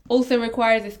also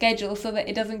requires a schedule so that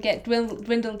it doesn't get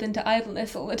dwindled into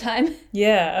idleness all the time.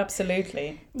 Yeah,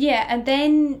 absolutely. Yeah, and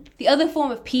then the other form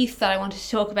of peace that I wanted to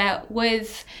talk about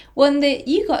was one that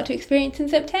you got to experience in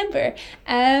September,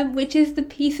 which is the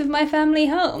peace of my family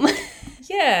home.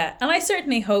 Yeah, and I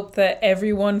certainly hope that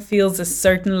everyone feels a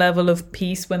certain level of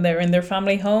peace when they're in their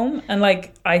family home. And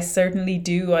like, I certainly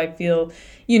do. I feel,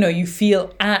 you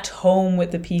feel at home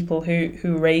with the people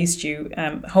who raised you.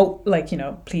 Hope, like,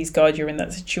 please God, you're in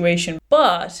that situation.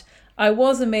 But I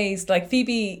was amazed, like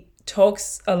Phoebe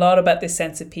talks a lot about this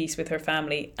sense of peace with her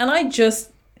family. And I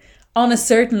just, on a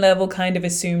certain level, kind of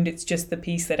assumed it's just the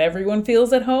peace that everyone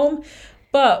feels at home.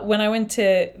 But when I went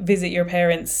to visit your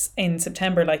parents in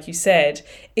September, like you said,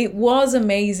 it was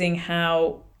amazing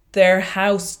how their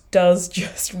house does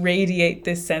just radiate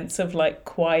this sense of like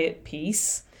quiet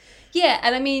peace. Yeah,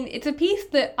 and I mean, it's a piece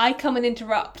that I come and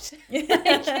interrupt.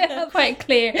 Like, quite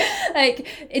clear. Like,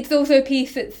 it's also a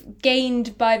piece that's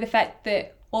gained by the fact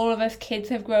that all of us kids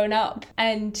have grown up.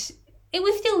 And it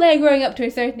was still there growing up to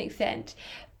a certain extent.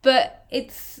 But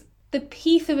it's the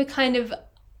piece of a kind of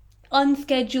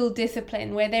unscheduled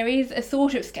discipline where there is a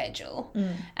sort of schedule.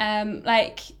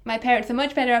 Like, my parents are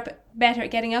much better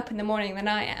at getting up in the morning than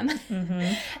I am.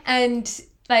 And,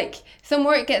 like, some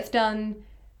work gets done.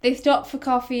 They stop for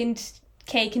coffee and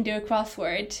cake and do a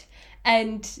crossword,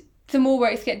 and some more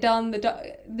works get done.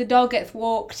 The dog gets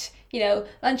walked.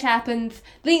 Lunch happens.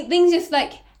 Things just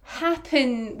like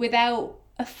happen without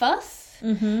a fuss,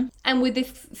 and with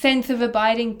this sense of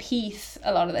abiding peace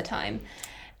a lot of the time.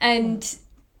 And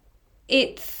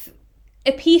it's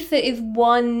a peace that is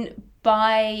won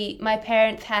by my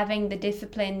parents having the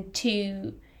discipline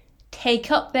to take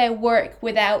up their work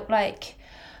without like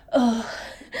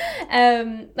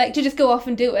to just go off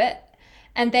and do it,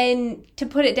 and then to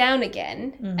put it down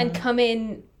again and come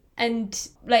in and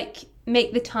like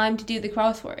make the time to do the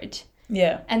crossword,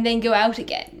 and then go out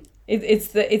again.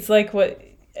 It's like what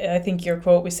I think your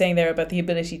quote was saying there about the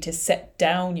ability to set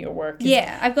down your work.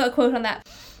 Yeah, I've got a quote on that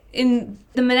in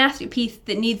the monastic piece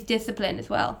that needs discipline as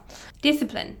well.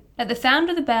 Discipline. At the sound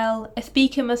of the bell, a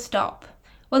speaker must stop.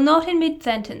 Well, not in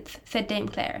mid-sentence, said Dame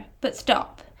Clare, but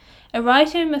stop. A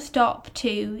writer must stop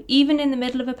too, even in the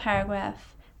middle of a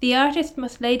paragraph. The artist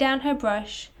must lay down her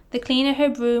brush, the cleaner her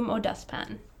broom or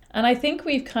dustpan. And I think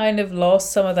we've kind of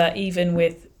lost some of that even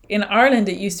with... In Ireland,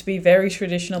 it used to be very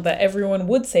traditional that everyone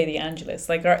would say the Angelus.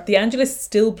 Like, the Angelus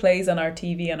still plays on our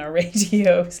TV and our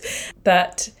radios.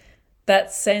 That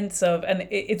sense of... And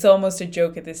it's almost a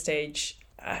joke at this stage.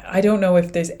 I don't know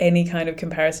if there's any kind of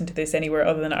comparison to this anywhere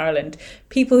other than Ireland.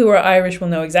 People who are Irish will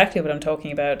know exactly what I'm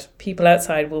talking about. People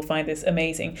outside will find this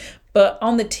amazing. But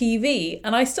on the TV,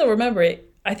 and I still remember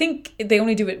it, I think they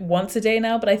only do it once a day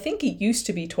now, but I think it used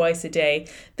to be twice a day.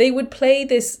 They would play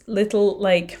this little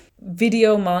like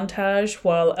video montage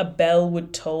while a bell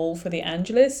would toll for the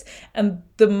Angelus. And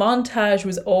the montage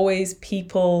was always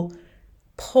people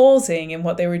pausing in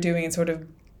what they were doing and sort of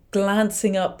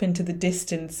glancing up into the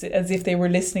distance as if they were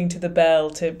listening to the bell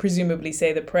to presumably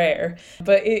say the prayer.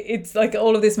 But it's like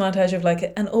all of this montage of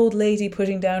like an old lady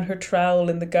putting down her trowel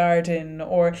in the garden,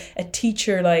 or a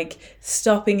teacher like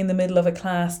stopping in the middle of a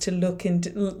class to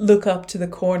look up to the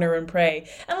corner and pray.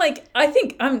 And like, I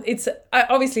think I'm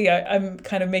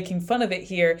kind of making fun of it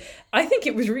here. I think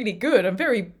it was really good. I'm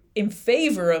very in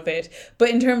favor of it, but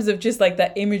in terms of just like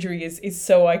that imagery is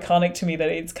so iconic to me that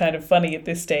it's kind of funny at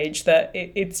this stage that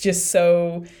it's just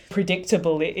so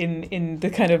predictable in the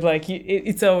kind of like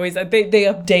it's always they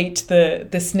update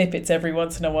the snippets every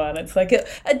once in a while. It's like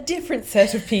a different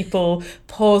set of people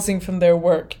pausing from their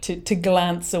work to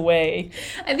glance away.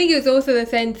 I think it was also the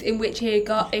sense in which it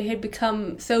had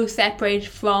become so separated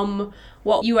from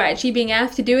what you were actually being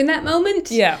asked to do in that moment.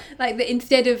 Yeah. Like,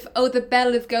 instead of, the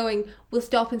bell is going, we'll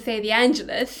stop and say the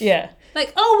Angelus. Yeah.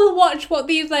 Like, we'll watch what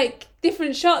these, like,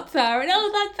 different shots are. And,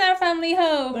 that's our family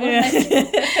home.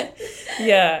 Yeah.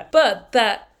 Yeah. But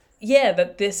that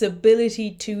this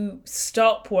ability to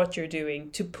stop what you're doing,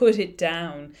 to put it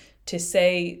down, to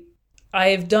say, I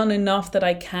have done enough that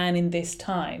I can in this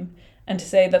time, and to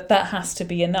say that has to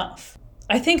be enough.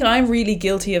 I think I'm really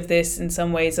guilty of this in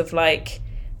some ways of, like,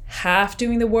 half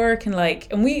doing the work and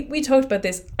we talked about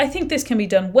this. I think this can be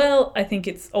done well. I think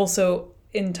it's also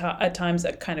at times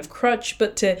a kind of crutch,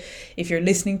 but if you're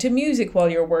listening to music while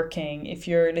you're working, if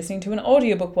you're listening to an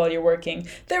audiobook while you're working,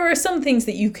 there are some things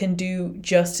that you can do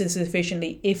just as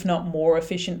efficiently, if not more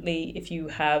efficiently, if you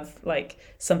have like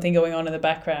something going on in the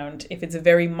background, if it's a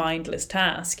very mindless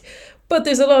task. But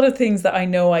there's a lot of things that I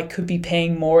know I could be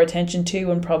paying more attention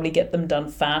to and probably get them done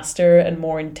faster and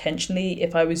more intentionally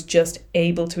if I was just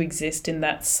able to exist in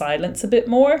that silence a bit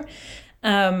more.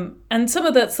 And some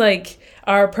of that's like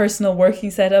our personal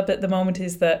working setup at the moment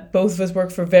is that both of us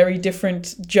work for very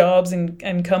different jobs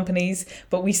and companies,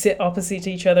 but we sit opposite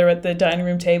each other at the dining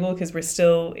room table because we're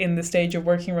still in the stage of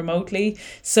working remotely.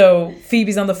 So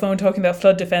Phoebe's on the phone talking about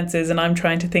flood defences and I'm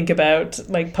trying to think about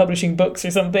like publishing books or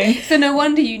something. So no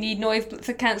wonder you need noise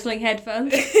cancelling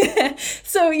headphones.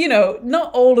 So,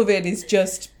 not all of it is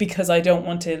just because I don't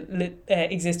want to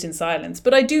exist in silence,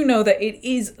 but I do know that it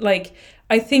is like,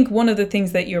 I think one of the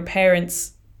things that your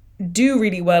parents do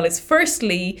really well is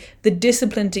firstly, the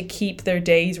discipline to keep their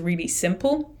days really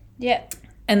simple. Yeah.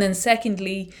 And then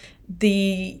secondly,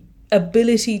 the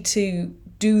ability to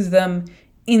do them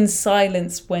in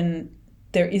silence when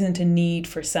there isn't a need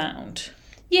for sound.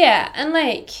 Yeah, and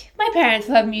like my parents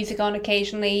will have music on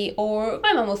occasionally, or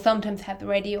my mum will sometimes have the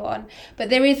radio on, but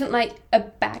there isn't like a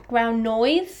background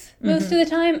noise most of the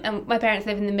time. And my parents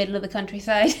live in the middle of the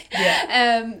countryside.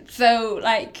 Yeah. So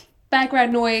like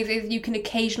background noise is you can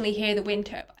occasionally hear the wind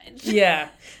turbines. Yeah.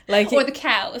 Like or the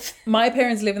cows. My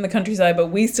parents live in the countryside, but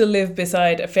we still live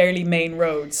beside a fairly main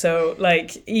road. So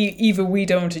like even we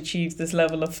don't achieve this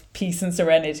level of peace and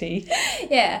serenity.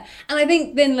 Yeah. And I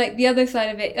think then like the other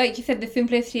side of it, like you said, the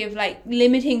simplicity of like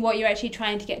limiting what you're actually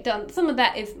trying to get done. Some of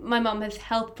that is my mum has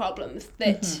health problems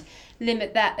that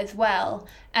limit that as well.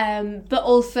 But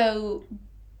also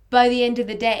by the end of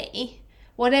the day,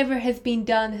 whatever has been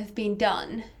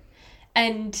done.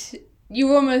 And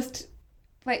you're almost...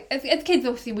 Like, as kids,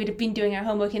 obviously, we'd have been doing our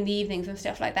homework in the evenings and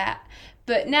stuff like that.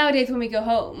 But nowadays, when we go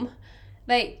home,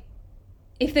 like,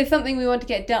 if there's something we want to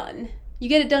get done, you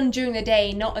get it done during the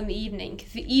day, not in the evening,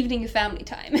 because the evening is family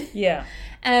time. Yeah.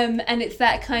 And it's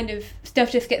that kind of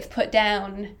stuff just gets put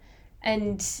down,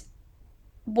 and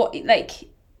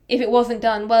if it wasn't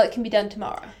done, well, it can be done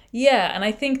tomorrow. Yeah, and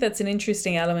I think that's an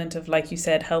interesting element of, like you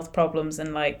said, health problems,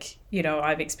 and like, you know,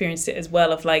 I've experienced it as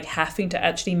well, of like having to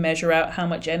actually measure out how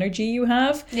much energy you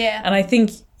have. Yeah. And I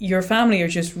think your family are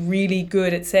just really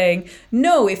good at saying,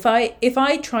 no, if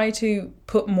I try to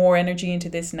put more energy into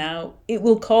this now, it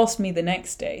will cost me the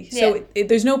next day. Yeah. So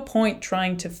there's no point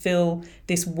trying to fill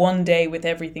this one day with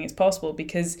everything as possible,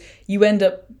 because you end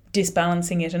up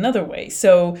disbalancing it another way.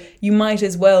 So you might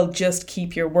as well just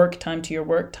keep your work time to your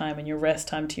work time and your rest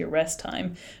time to your rest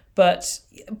time. But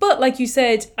like you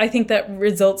said, I think that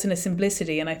results in a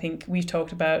simplicity. And I think we've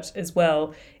talked about as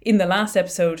well in the last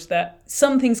episode that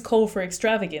some things call for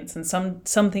extravagance, and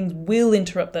some things will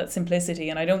interrupt that simplicity.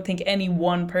 And I don't think any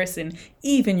one person,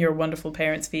 even your wonderful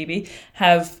parents, Phoebe,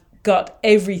 have got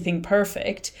everything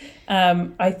perfect.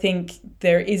 I think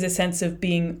there is a sense of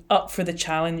being up for the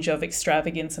challenge of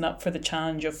extravagance and up for the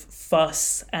challenge of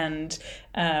fuss and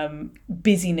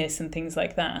busyness and things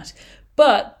like that.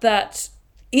 But that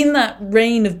in that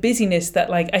reign of busyness, that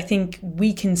like I think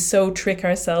we can so trick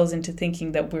ourselves into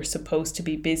thinking that we're supposed to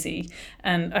be busy.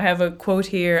 And I have a quote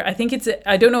here. I think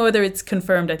I don't know whether it's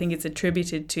confirmed. I think it's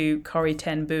attributed to Corrie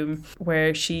ten Boom,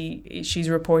 where she's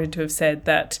reported to have said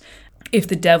that if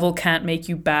the devil can't make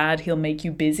you bad, he'll make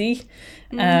you busy.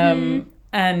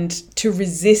 And to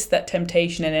resist that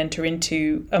temptation and enter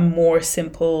into a more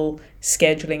simple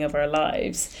scheduling of our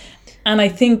lives. And I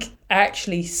think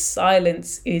actually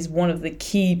silence is one of the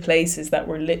key places that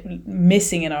we're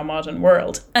missing in our modern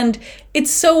world. And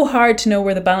it's so hard to know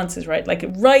where the balance is, right? Like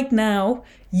right now,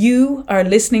 you are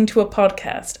listening to a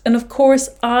podcast. And of course,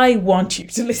 I want you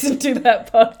to listen to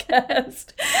that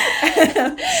podcast.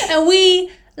 And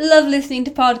we love listening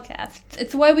to podcasts.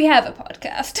 It's why we have a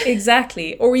podcast.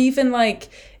 Exactly. Or even like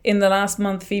in the last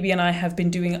month, Phoebe and I have been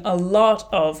doing a lot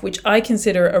of, which I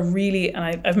consider a really,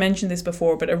 and I've mentioned this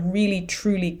before, but a really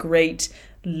truly great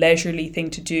leisurely thing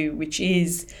to do, which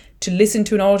is to listen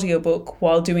to an audiobook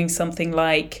while doing something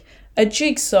like a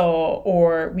jigsaw,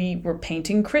 or we were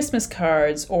painting Christmas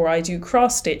cards, or I do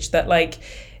cross stitch, that like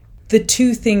the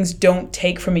two things don't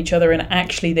take from each other and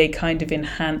actually they kind of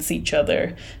enhance each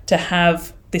other, to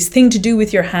have this thing to do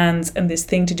with your hands and this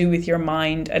thing to do with your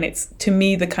mind. And it's, to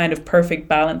me, the kind of perfect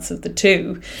balance of the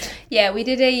two. Yeah, we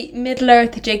did a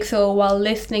Middle-earth jigsaw while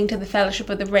listening to The Fellowship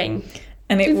of the Ring.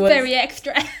 And it was very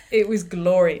extra. It was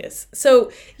glorious. So,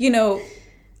 you know,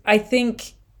 I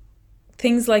think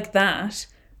things like that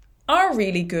are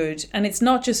really good. And it's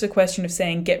not just a question of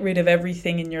saying get rid of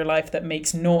everything in your life that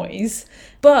makes noise,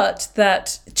 but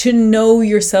that to know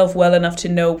yourself well enough to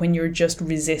know when you're just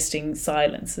resisting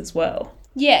silence as well.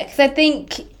 Yeah, because I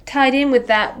think tied in with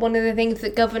that, one of the things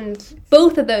that governs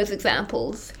both of those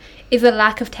examples is a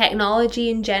lack of technology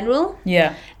in general.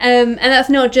 Yeah. And that's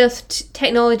not just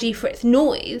technology for its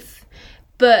noise,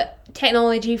 but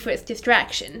technology for its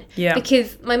distraction. Yeah.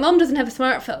 Because my mum doesn't have a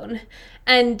smartphone,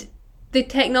 and the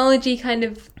technology kind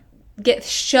of gets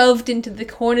shoved into the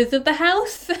corners of the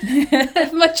house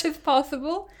as much as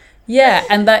possible. Yeah,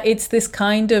 and that it's this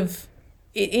kind of,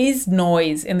 it is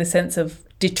noise in the sense of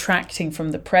detracting from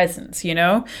the presence, you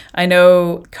know? I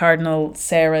know Cardinal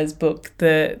Sarah's book,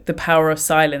 The Power of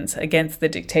Silence Against the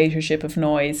Dictatorship of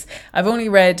Noise. I've only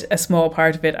read a small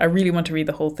part of it. I really want to read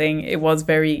the whole thing. It was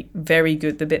very, very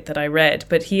good, the bit that I read.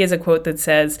 But he has a quote that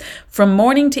says, "From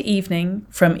morning to evening,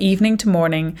 from evening to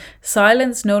morning,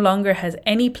 silence no longer has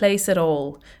any place at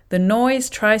all. The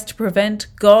noise tries to prevent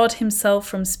God himself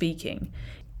from speaking.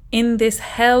 In this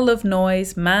hell of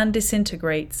noise, man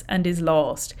disintegrates and is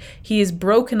lost. He is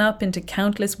broken up into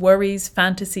countless worries,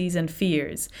 fantasies, and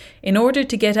fears. In order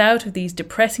to get out of these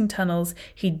depressing tunnels,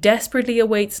 he desperately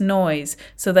awaits noise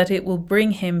so that it will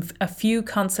bring him a few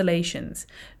consolations.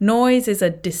 Noise is a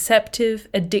deceptive,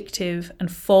 addictive, and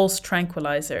false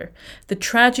tranquilizer. The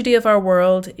tragedy of our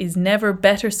world is never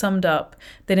better summed up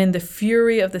than in the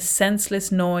fury of the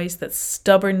senseless noise that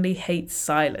stubbornly hates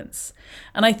silence.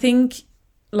 And I think,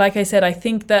 like I said, I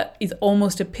think that is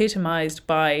almost epitomized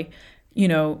by,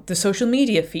 the social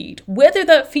media feed. Whether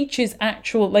that features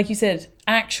actual, like you said,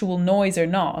 actual noise or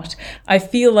not, I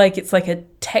feel like it's like a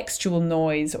textual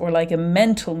noise or like a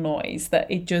mental noise that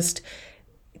it just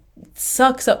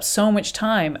sucks up so much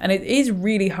time. And it is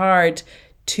really hard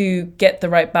to get the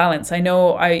right balance. I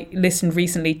know I listened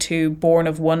recently to Born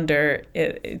of Wonder.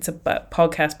 It's a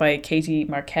podcast by Katie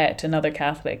Marquette, another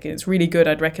Catholic. It's really good.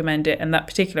 I'd recommend it. And that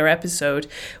particular episode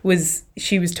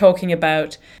she was talking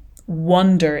about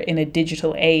wonder in a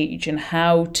digital age and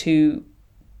how to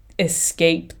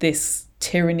escape this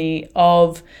tyranny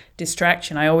of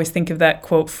distraction. I always think of that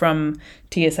quote from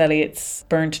T.S. Eliot's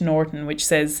Burnt Norton, which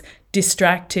says,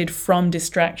 "Distracted from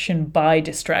distraction by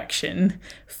distraction,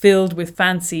 filled with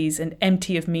fancies and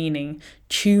empty of meaning,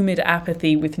 tumid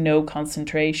apathy with no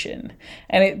concentration."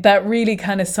 And that really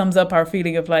kind of sums up our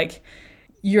feeling of like,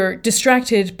 you're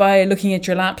distracted by looking at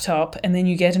your laptop and then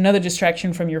you get another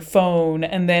distraction from your phone.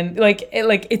 And then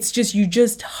it's just, you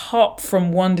just hop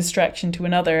from one distraction to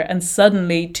another and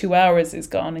suddenly 2 hours is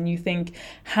gone. And you think,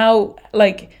 how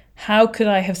could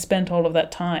I have spent all of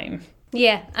that time?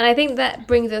 Yeah, and I think that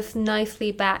brings us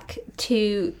nicely back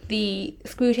to the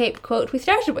Screwtape quote we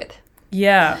started with.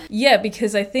 Yeah,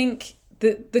 because I think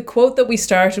the quote that we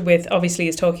started with obviously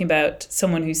is talking about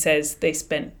someone who says they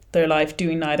spent their life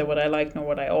doing neither what I like nor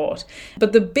what I ought.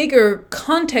 But the bigger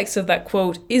context of that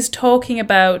quote is talking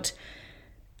about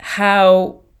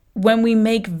how when we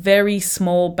make very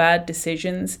small bad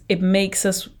decisions, it makes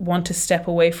us want to step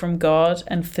away from God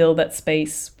and fill that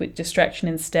space with distraction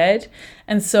instead.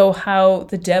 And so how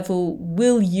the devil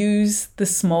will use the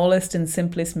smallest and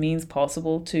simplest means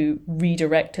possible to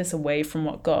redirect us away from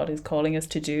what God is calling us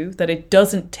to do, that it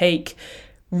doesn't take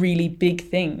really big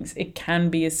things. It can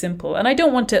be as simple. And I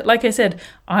don't want to, like I said,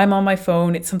 I'm on my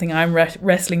phone. It's something I'm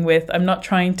wrestling with. I'm not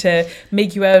trying to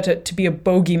make you out to be a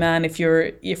bogeyman if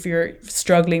you're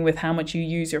struggling with how much you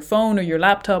use your phone or your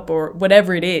laptop or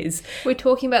whatever it is. We're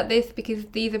talking about this because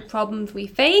these are problems we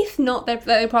face, not that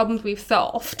they're problems we've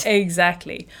solved.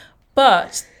 Exactly.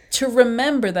 But to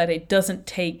remember that it doesn't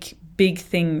take big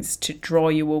things to draw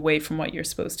you away from what you're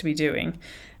supposed to be doing.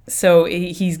 So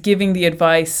he's giving the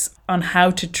advice on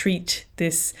how to treat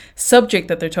this subject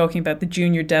that they're talking about, the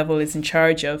junior devil is in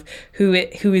charge of, who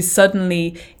is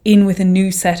suddenly in with a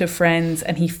new set of friends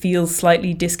and he feels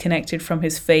slightly disconnected from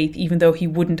his faith, even though he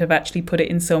wouldn't have actually put it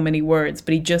in so many words,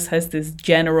 but he just has this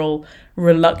general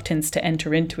reluctance to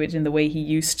enter into it in the way he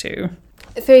used to.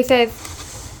 So he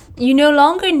says, "You no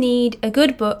longer need a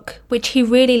good book, which he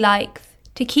really likes,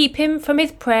 to keep him from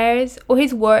his prayers or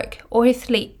his work or his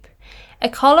sleep. A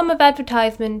column of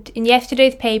advertisement in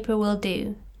yesterday's paper will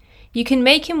do. You can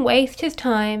make him waste his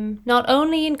time not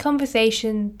only in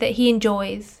conversation that he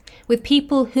enjoys, with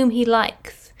people whom he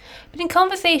likes, but in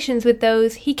conversations with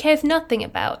those he cares nothing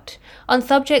about, on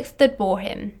subjects that bore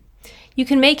him. You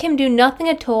can make him do nothing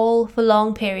at all for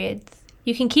long periods.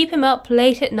 You can keep him up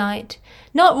late at night,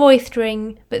 not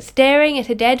roistering, but staring at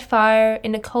a dead fire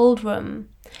in a cold room.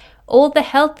 All the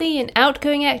healthy and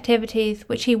outgoing activities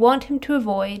which he want him to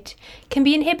avoid can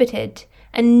be inhibited,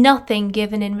 and nothing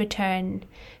given in return,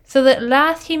 so that at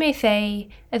last he may say,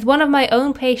 as one of my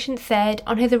own patients said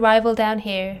on his arrival down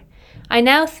here, I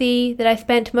now see that I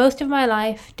spent most of my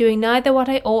life doing neither what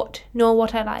I ought nor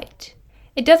what I liked.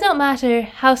 It does not matter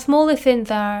how small the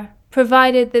sins are,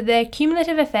 provided that their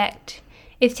cumulative effect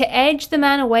is to edge the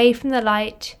man away from the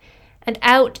light and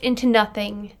out into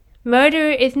nothing. Murder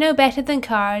is no better than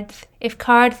cards, if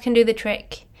cards can do the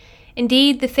trick.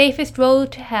 Indeed, the safest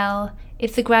road to hell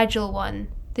is the gradual one,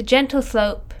 the gentle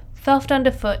slope, soft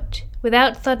underfoot,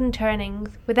 without sudden turnings,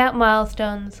 without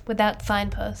milestones, without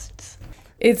signposts."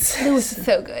 It's Lewis is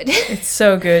so good. It's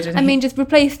so good. I mean, just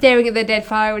replace staring at the dead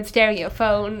fire with staring at your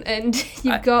phone, and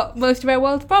you've got most of our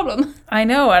world's problem. I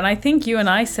know, and I think you and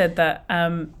I said that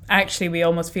actually we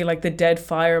almost feel like the dead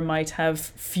fire might have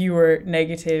fewer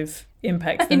negative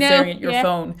impacts than staring at your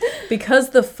phone,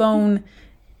 because the phone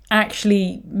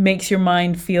actually makes your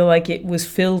mind feel like it was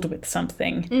filled with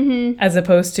something, as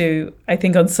opposed to, I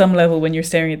think on some level when you're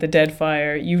staring at the dead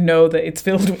fire, you know that it's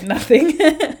filled with nothing.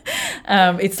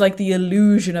 It's like the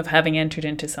illusion of having entered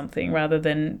into something rather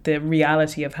than the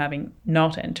reality of having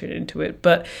not entered into it.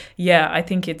 But yeah, I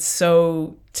think it's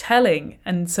so telling.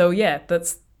 And so, yeah,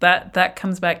 that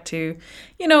comes back to,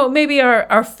 maybe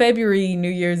our February New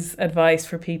Year's advice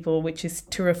for people, which is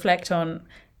to reflect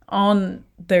on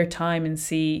their time and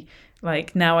see,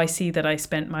 like, now I see that I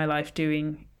spent my life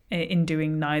doing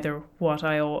neither what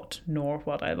I ought nor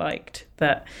what I liked.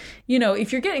 That,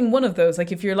 if you're getting one of those,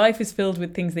 like if your life is filled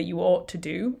with things that you ought to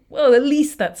do, well, at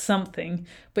least that's something.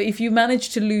 But if you manage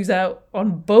to lose out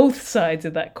on both sides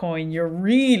of that coin, you're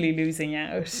really losing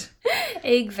out.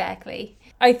 Exactly.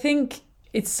 I think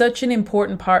it's such an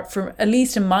important part, for at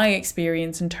least in my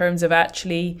experience, in terms of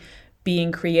actually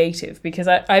being creative, because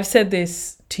I've said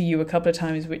this to you a couple of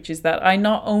times, which is that I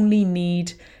not only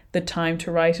need the time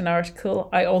to write an article,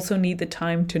 I also need the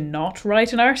time to not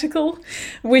write an article,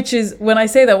 which is, when I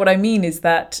say that, what I mean is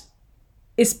that,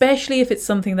 especially if it's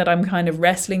something that I'm kind of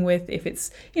wrestling with, if it's,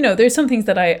 there's some things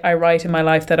that I write in my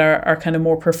life that are kind of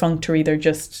more perfunctory, they're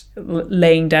just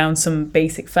laying down some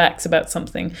basic facts about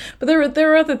something. But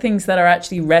there are other things that are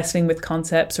actually wrestling with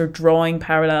concepts or drawing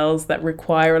parallels that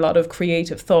require a lot of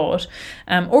creative thought.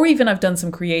 Or even I've done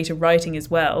some creative writing as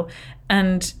well.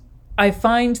 And I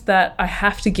find that I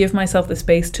have to give myself the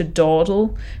space to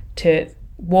dawdle, to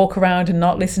walk around and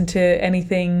not listen to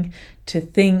anything, to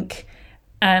think.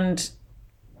 And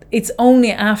it's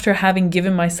only after having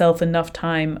given myself enough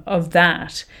time of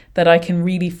that I can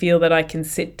really feel that I can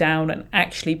sit down and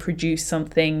actually produce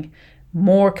something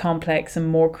more complex and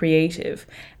more creative.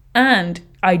 And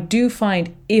I do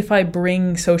find if I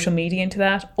bring social media into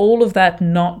that, all of that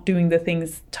not doing the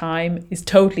things time is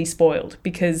totally spoiled,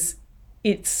 because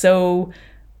it's so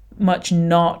much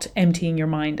not emptying your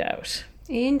mind out.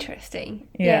 Interesting.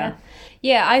 Yeah.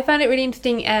 Yeah, I found it really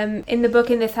interesting in the book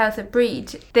In This House of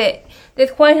Breed that there's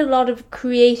quite a lot of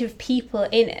creative people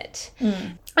in it.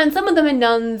 And some of them are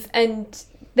nuns, and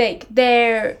like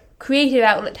their creative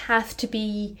outlet has to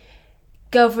be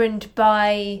governed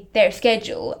by their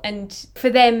schedule, and for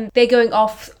them they're going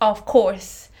off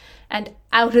course and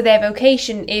out of their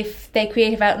vocation if their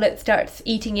creative outlet starts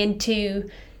eating into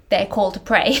their call to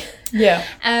pray. Yeah.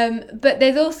 But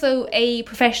there's also a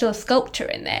professional sculptor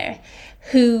in there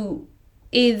who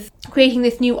is creating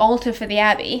this new altar for the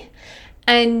abbey,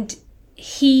 and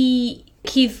he's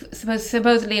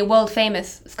supposedly a world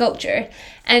famous sculptor,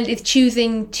 and is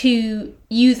choosing to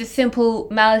use a simple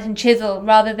mallet and chisel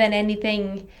rather than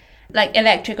anything like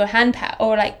electric or hand power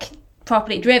or like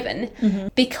properly driven,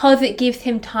 because it gives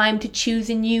him time to choose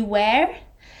a new ware.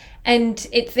 And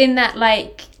it's in that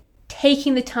like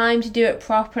taking the time to do it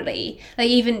properly. Like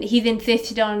even he's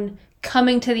insisted on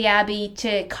coming to the abbey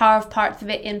to carve parts of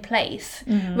it in place,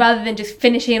 rather than just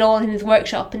finishing it all in his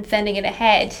workshop and sending it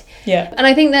ahead. Yeah. And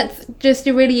I think that's just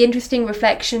a really interesting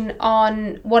reflection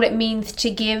on what it means to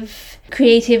give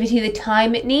creativity the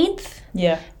time it needs.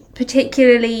 Yeah.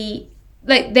 Particularly,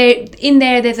 like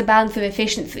there's a balance of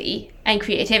efficiency and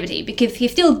creativity, because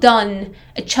he's still done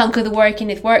a chunk of the work in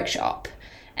his workshop,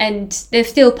 and there's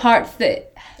still parts that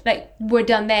like were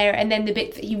done there, and then the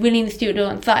bits that he really needs to do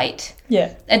on site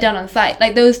are done on site.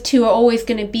 Like those two are always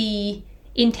going to be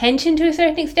in tension to a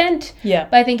certain extent. Yeah.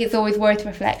 But I think it's always worth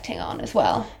reflecting on as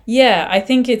well. Yeah, I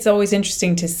think it's always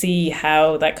interesting to see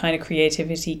how that kind of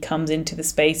creativity comes into the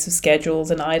space of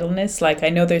schedules and idleness. Like I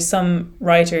know there's some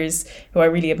writers who I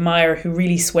really admire who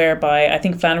really swear by, I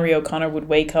think Flannery O'Connor would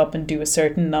wake up and do a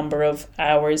certain number of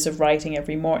hours of writing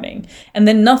every morning and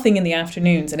then nothing in the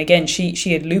afternoons. And again, she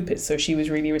had lupus, so she was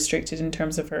really restricted in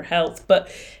terms of her health. But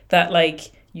that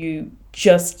like you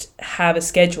just have a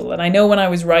schedule. And I know when I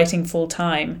was writing full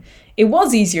time, it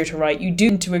was easier to write. You do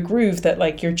into a groove that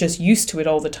like you're just used to it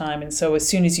all the time. And so as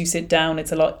soon as you sit down,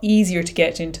 it's a lot easier to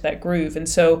get into that groove. And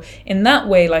so in that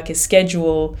way, like a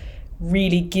schedule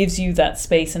really gives you that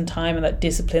space and time and that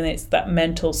discipline. It's that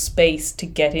mental space to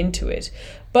get into it.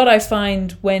 But I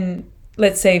find when,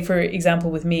 let's say, for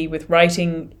example, with me, with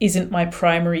writing isn't my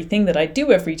primary thing that I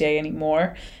do every day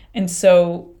anymore. And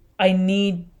so I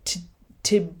need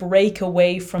to break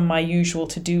away from my usual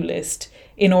to-do list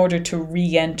in order to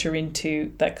re-enter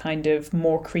into that kind of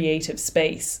more creative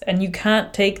space. And you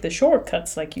can't take the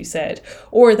shortcuts, like you said,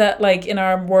 or that like in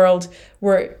our world,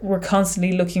 we're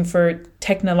constantly looking for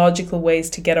technological ways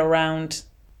to get around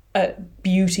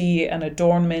beauty and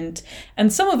adornment.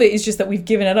 And some of it is just that we've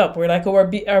given it up. We're like, oh,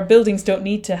 our buildings don't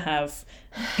need to have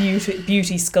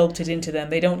beauty sculpted into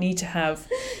them. They don't need to have,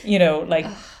 like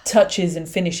touches and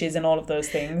finishes and all of those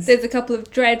things. There's a couple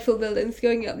of dreadful buildings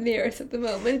going up near us at the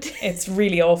moment. It's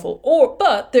really awful.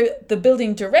 But the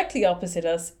building directly opposite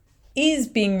us is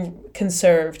being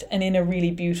conserved and in a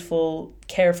really beautiful,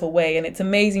 careful way. And it's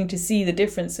amazing to see the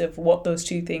difference of what those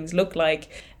two things look like.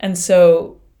 And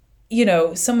so, you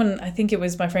know, someone, I think it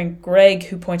was my friend Greg,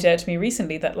 who pointed out to me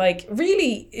recently that, like,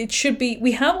 really it should be,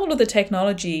 we have all of the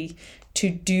technology to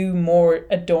do more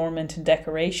adornment and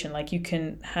decoration. Like, you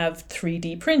can have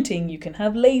 3D printing, you can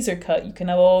have laser cut, you can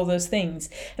have all those things.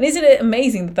 And isn't it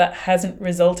amazing that that hasn't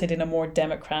resulted in a more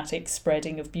democratic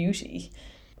spreading of beauty?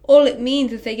 All it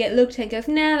means is they get looked at and goes,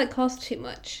 nah, that costs too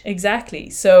much. Exactly.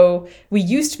 So we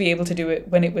used to be able to do it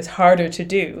when it was harder to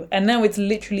do, and now it's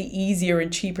literally easier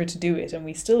and cheaper to do it, and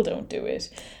we still don't do it.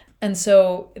 And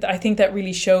so I think that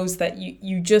really shows that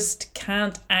you just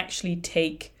can't actually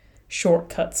take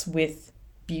shortcuts with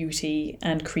beauty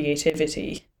and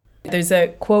creativity. There's a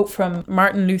quote from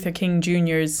Martin Luther King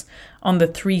Jr.'s on the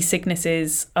 3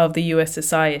 sicknesses of the US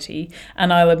society.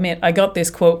 And I'll admit, I got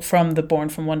this quote from the Born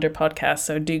from Wonder podcast,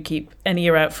 so do keep an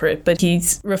ear out for it. But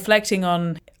he's reflecting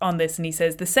on this, and he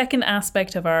says, the second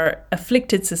aspect of our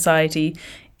afflicted society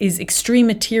is extreme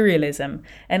materialism.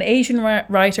 An Asian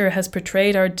writer has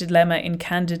portrayed our dilemma in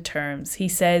candid terms. He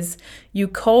says, you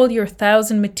call your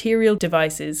 1,000 material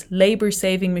devices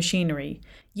labor-saving machinery,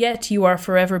 yet you are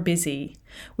forever busy.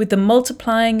 With the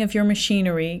multiplying of your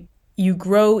machinery, you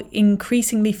grow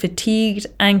increasingly fatigued,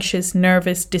 anxious,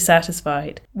 nervous,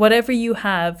 dissatisfied. Whatever you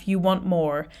have, you want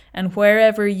more, and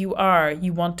wherever you are,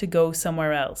 you want to go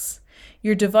somewhere else.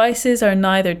 Your devices are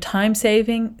neither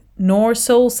time-saving nor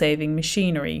soul-saving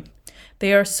machinery.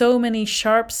 They are so many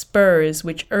sharp spurs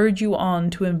which urge you on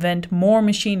to invent more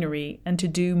machinery and to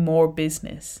do more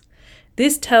business.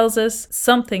 This tells us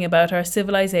something about our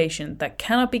civilization that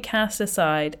cannot be cast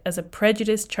aside as a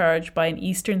prejudice charged by an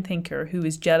Eastern thinker who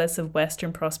is jealous of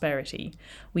Western prosperity.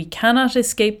 We cannot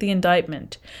escape the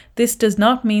indictment. This does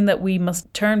not mean that we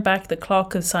must turn back the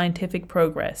clock of scientific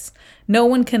progress. No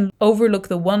one can overlook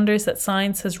the wonders that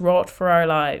science has wrought for our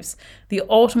lives. The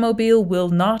automobile will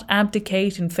not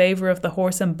abdicate in favour of the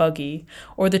horse and buggy,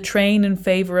 or the train in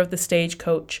favour of the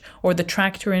stagecoach, or the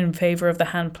tractor in favour of the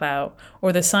handplough,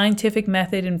 or the scientific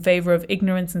method in favour of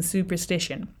ignorance and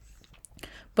superstition.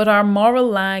 But our moral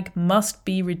lag must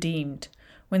be redeemed.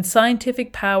 When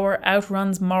scientific power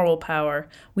outruns moral power,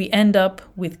 we end up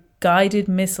with guided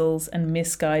missiles and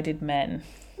misguided men.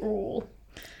 Ooh.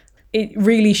 It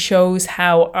really shows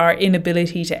how our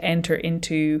inability to enter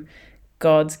into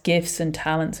God's gifts and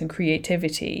talents and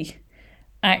creativity,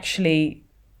 actually,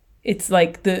 it's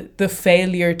like the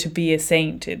failure to be a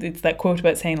saint. It's that quote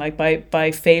about saying, like,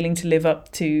 by failing to live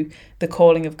up to the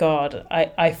calling of God,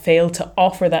 I fail to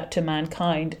offer that to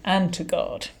mankind and to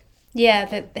God. Yeah,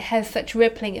 that has such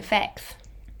rippling effects.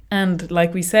 And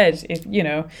like we said, if, you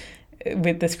know,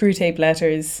 with the screw tape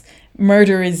letters,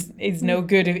 murder is no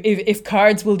good. If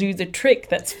cards will do the trick,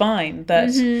 that's fine. That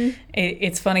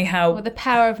it's funny how... Or the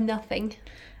power of nothing.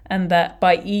 And that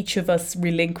by each of us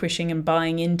relinquishing and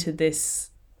buying into this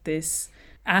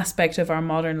aspect of our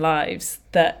modern lives,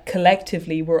 that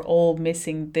collectively we're all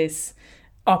missing this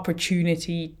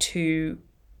opportunity to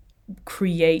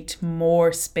create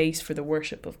more space for the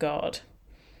worship of God.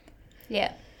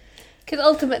 Yeah. Because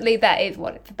ultimately that is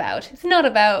what it's about. It's not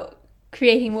about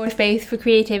creating more space for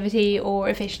creativity or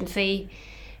efficiency,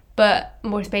 but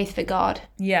more space for God.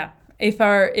 Yeah. If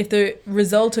the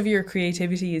result of your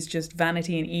creativity is just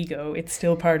vanity and ego, it's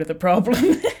still part of the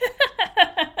problem.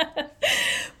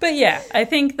 But yeah, I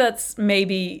think that's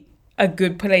maybe a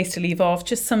good place to leave off.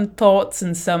 Just some thoughts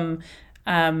and some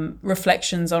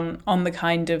reflections on the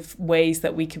kind of ways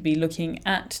that we could be looking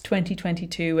at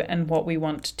 2022 and what we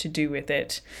want to do with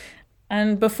it.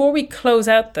 And before we close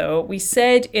out, though, we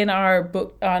said in our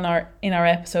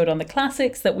episode on the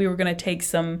classics that we were going to take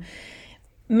some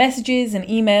messages and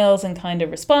emails and kind of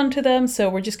respond to them. So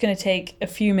we're just going to take a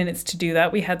few minutes to do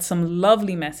that. We had some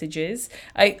lovely messages.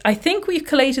 I think we've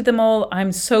collated them all.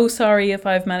 I'm so sorry if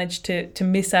I've managed to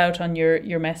miss out on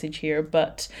your message here,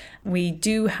 but we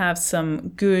do have some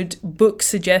good book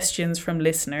suggestions from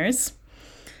listeners.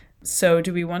 So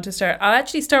do we want to start? I'll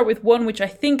actually start with one which I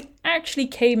think actually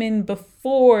came in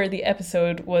before the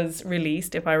episode was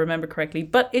released, if I remember correctly,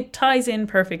 but it ties in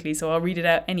perfectly, so I'll read it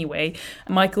out anyway.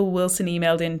 Michael Wilson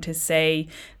emailed in to say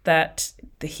that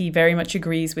he very much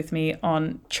agrees with me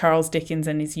on Charles Dickens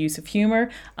and his use of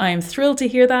humour. I am thrilled to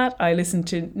hear that. I listened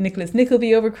to Nicholas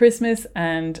Nickleby over Christmas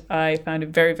and I found it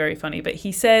very, very funny. But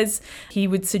he says he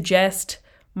would suggest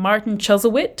Martin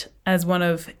Chuzzlewit as one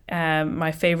of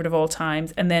my favourite of all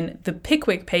times, and then the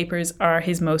Pickwick Papers are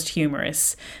his most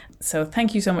humorous. So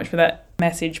thank you so much for that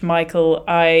message, Michael.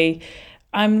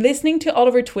 I'm listening to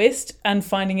Oliver Twist and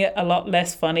finding it a lot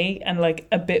less funny and like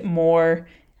a bit more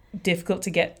difficult to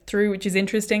get through, which is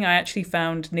interesting. I actually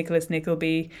found Nicholas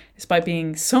Nickleby, despite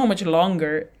being so much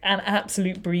longer, an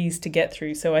absolute breeze to get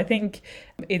through. So I think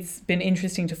it's been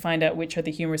interesting to find out which are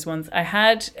the humorous ones. I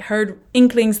had heard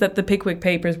inklings that the Pickwick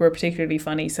Papers were particularly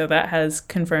funny, so that has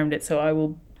confirmed it. So I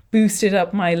will boost it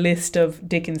up my list of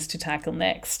Dickens to tackle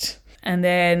next. And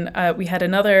then we had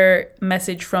another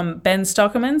message from Ben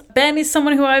Stockerman. Ben is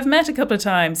someone who I've met a couple of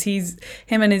times.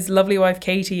 Him and his lovely wife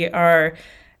Katie are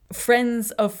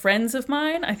friends of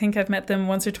mine. I think I've met them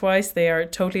once or twice. They are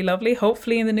totally lovely.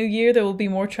 Hopefully in the new year there will be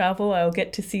more travel. I'll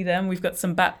get to see them. We've got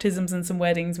some baptisms and some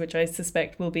weddings, which I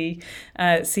suspect we'll be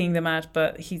seeing them at.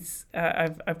 But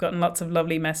I've gotten lots of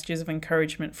lovely messages of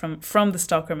encouragement from the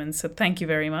Stockermans, so thank you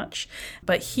very much.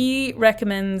 But he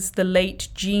recommends the late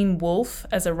Gene Wolfe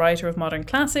as a writer of modern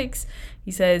classics. He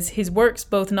says his works,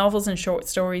 both novels and short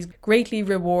stories, greatly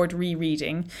reward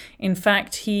rereading. In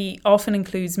fact, he often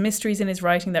includes mysteries in his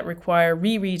writing that require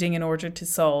rereading in order to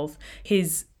solve.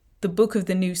 The Book of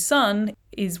the New Sun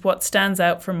is what stands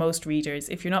out for most readers.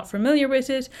 If you're not familiar with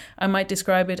it, I might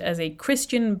describe it as a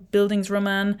Christian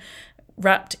Bildungsroman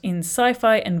wrapped in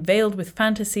sci-fi and veiled with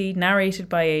fantasy, narrated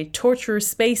by a torturer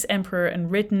space emperor and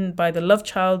written by the love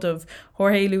child of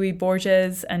Jorge Luis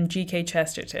Borges and G.K.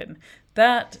 Chesterton.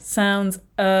 That sounds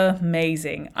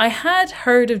amazing. I had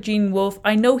heard of Gene Wolfe.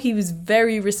 I know he was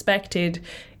very respected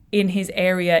in his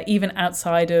area, even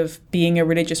outside of being a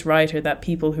religious writer, that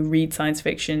people who read science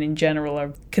fiction in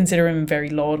general consider him very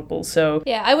laudable. So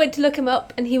yeah, I went to look him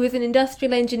up and he was an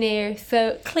industrial engineer,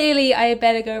 so clearly I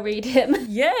better go read him.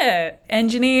 Yeah,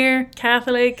 engineer,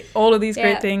 Catholic, all of these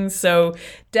great things. So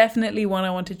definitely one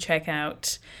I want to check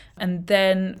out. And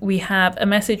then we have a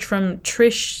message from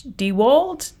Trish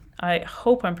DeWald. I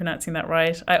hope I'm pronouncing that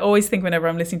right. I always think whenever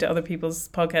I'm listening to other people's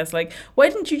podcasts, like, why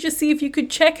didn't you just see if you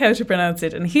could check how to pronounce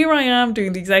it? And here I am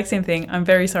doing the exact same thing. I'm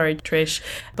very sorry, Trish.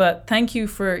 But thank you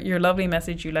for your lovely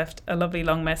message. You left a lovely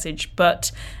long message.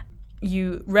 But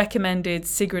you recommended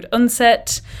Sigrid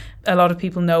Undset. A lot of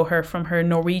people know her from her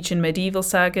Norwegian medieval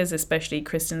sagas, especially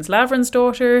Kristin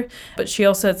Lavransdatter. But she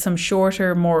also had some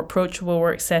shorter, more approachable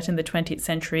work set in the 20th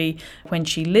century when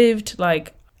she lived,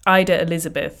 like Ida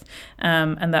Elizabeth,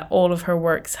 and that all of her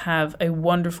works have a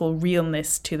wonderful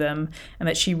realness to them, and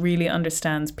that she really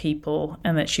understands people,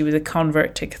 and that she was a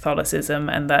convert to Catholicism,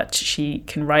 and that she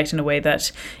can write in a way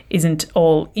that isn't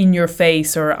all in your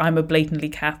face or I'm a blatantly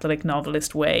Catholic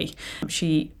novelist way.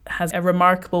 She has a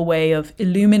remarkable way of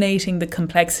illuminating the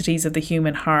complexities of the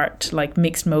human heart, like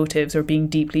mixed motives or being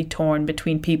deeply torn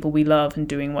between people we love and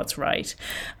doing what's right.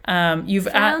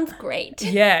 Sounds great.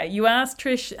 Yeah, you asked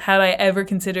Trish, had I ever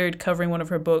considered covering one of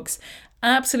her books?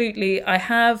 Absolutely, I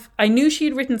have. I knew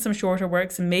she'd written some shorter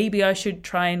works, and maybe I should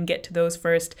try and get to those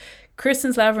first.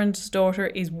 Kristin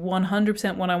Lavransdatter is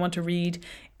 100% one I want to read.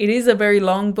 It is a very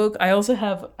long book. I also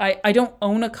have, I don't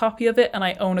own a copy of it, and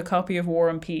I own a copy of War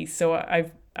and Peace. So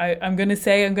I'm going to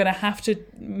say I'm going to have to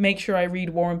make sure I read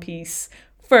War and Peace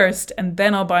first, and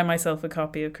then I'll buy myself a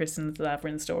copy of Kristin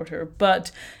Lavransdatter.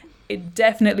 But it's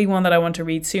definitely one that I want to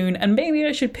read soon, and maybe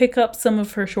I should pick up some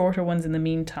of her shorter ones in the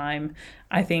meantime.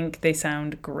 I think they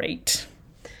sound great.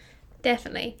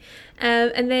 Definitely.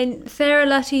 And then Sarah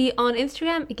Lutty on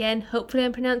Instagram, again, hopefully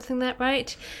I'm pronouncing that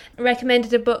right,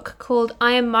 recommended a book called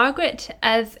I Am Margaret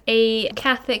as a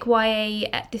Catholic YA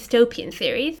dystopian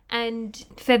series, and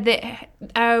said that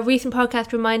our recent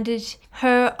podcast reminded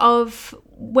her of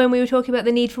when we were talking about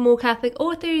the need for more Catholic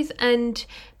authors and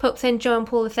Pope St. John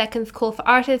Paul II's call for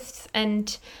artists,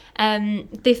 and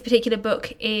this particular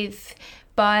book is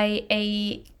by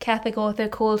a Catholic author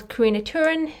called Karina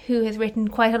Turin, who has written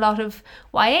quite a lot of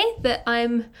YA that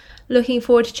I'm looking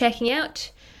forward to checking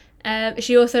out.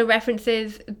 She also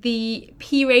references the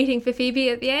P rating for Phoebe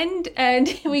at the end,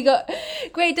 and we got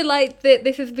great delight that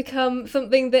this has become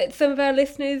something that some of our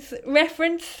listeners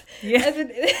reference as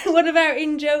one of our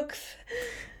in-jokes.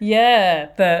 Yeah,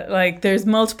 that like there's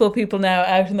multiple people now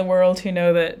out in the world who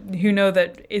know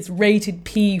that it's rated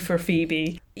P for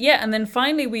Phoebe. Yeah, and then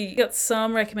finally we got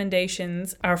some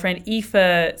recommendations. Our friend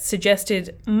Aoife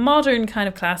suggested modern kind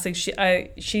of classics.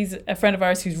 She's a friend of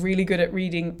ours who's really good at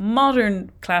reading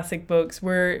modern classic books.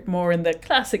 We're more in the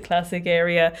classic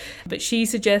area. But she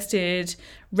suggested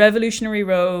Revolutionary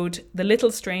Road, The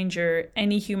Little Stranger,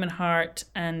 Any Human Heart,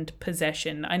 and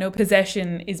Possession. I know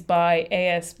Possession is by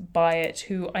A.S. Byatt,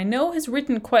 who I know has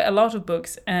written quite a lot of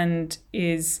books and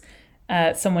is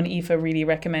someone Aoife really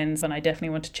recommends, and I definitely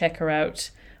want to check her out.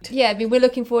 Yeah, I mean, we're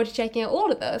looking forward to checking out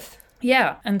all of those.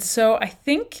 Yeah, and so I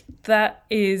think that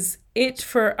is it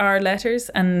for our letters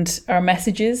and our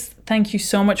messages. Thank you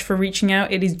so much for reaching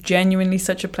out. It is genuinely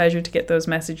such a pleasure to get those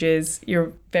messages.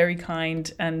 You're very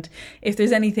kind. And if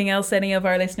there's anything else any of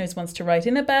our listeners wants to write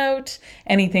in about,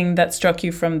 anything that struck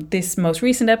you from this most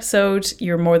recent episode,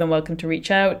 you're more than welcome to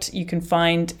reach out. You can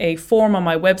find a form on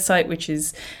my website, which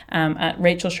is at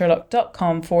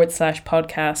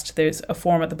rachelsherlock.com/podcast. There's a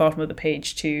form at the bottom of the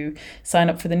page to sign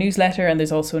up for the newsletter. And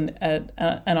there's also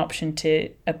an option to,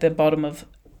 at the bottom of,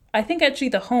 I think actually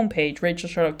the homepage,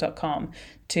 rachelsherlock.com,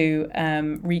 to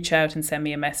reach out and send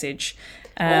me a message.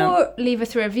 Or leave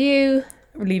us a review.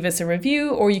 Leave us a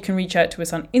review, or you can reach out to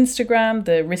us on Instagram,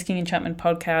 the Risking Enchantment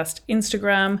Podcast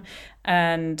Instagram,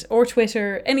 or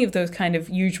Twitter, any of those kind of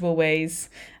usual ways.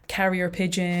 Carrier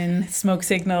pigeon, smoke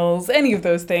signals, any of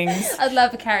those things. I'd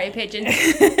love a carrier pigeon.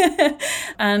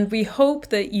 And we hope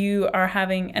that you are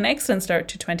having an excellent start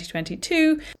to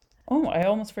 2022. Oh, I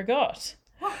almost forgot.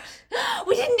 What?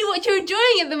 We didn't do what you're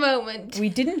enjoying at the moment. We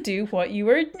didn't do what you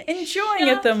were enjoying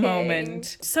at the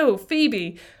moment. So,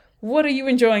 Phoebe, what are you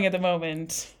enjoying at the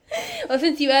moment? Well,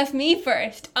 since you asked me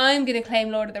first, I'm going to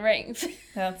claim Lord of the Rings.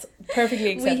 That's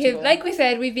perfectly acceptable. Like we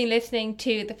said, we've been listening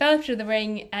to The Fellowship of the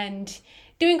Ring and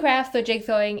doing crafts or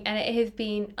jigsawing, and it has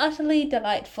been utterly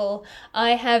delightful.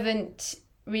 I haven't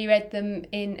reread them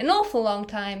in an awful long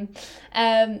time,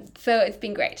 so it's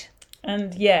been great.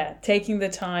 And taking the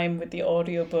time with the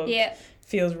audiobook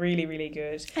feels really, really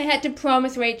good. I had to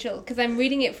promise Rachel, because I'm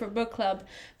reading it for book club,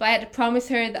 but I had to promise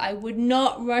her that I would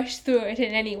not rush through it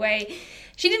in any way.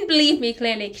 She didn't believe me,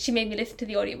 clearly, because she made me listen to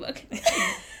the audiobook.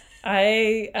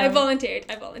 I volunteered.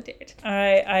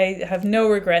 I have no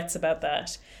regrets about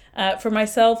that. For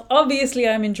myself, obviously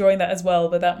I'm enjoying that as well,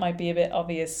 but that might be a bit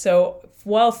obvious. So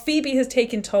while Phoebe has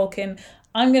taken Tolkien,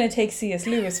 I'm going to take C.S.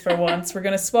 Lewis for once. We're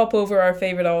going to swap over our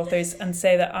favourite authors and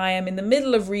say that I am in the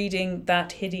middle of reading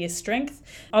That Hideous Strength.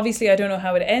 Obviously, I don't know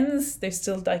how it ends. There's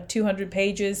still like 200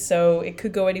 pages, so it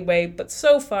could go any way. But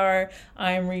so far,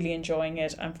 I am really enjoying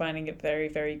it. I'm finding it very,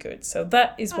 very good. So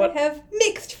that is what... I have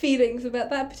mixed feelings about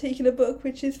that particular book,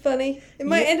 which is funny. It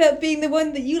might end up being the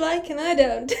one that you like and I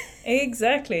don't.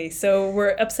 Exactly. So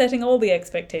we're upsetting all the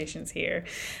expectations here.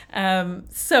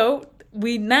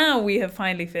 We have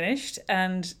finally finished,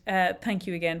 and thank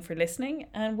you again for listening,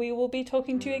 and we will be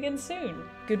talking to you again soon.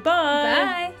 Goodbye.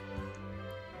 Bye.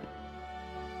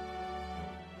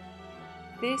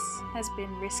 This has been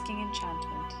Risking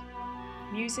Enchantment.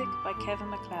 Music by Kevin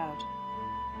MacLeod.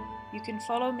 You can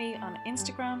follow me on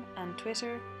Instagram and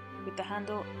Twitter with the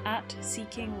handle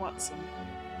 @SeekingWatson,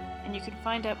 and you can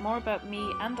find out more about me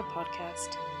and the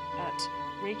podcast at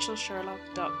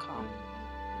rachelsherlock.com.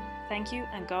 Thank you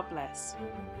and God bless.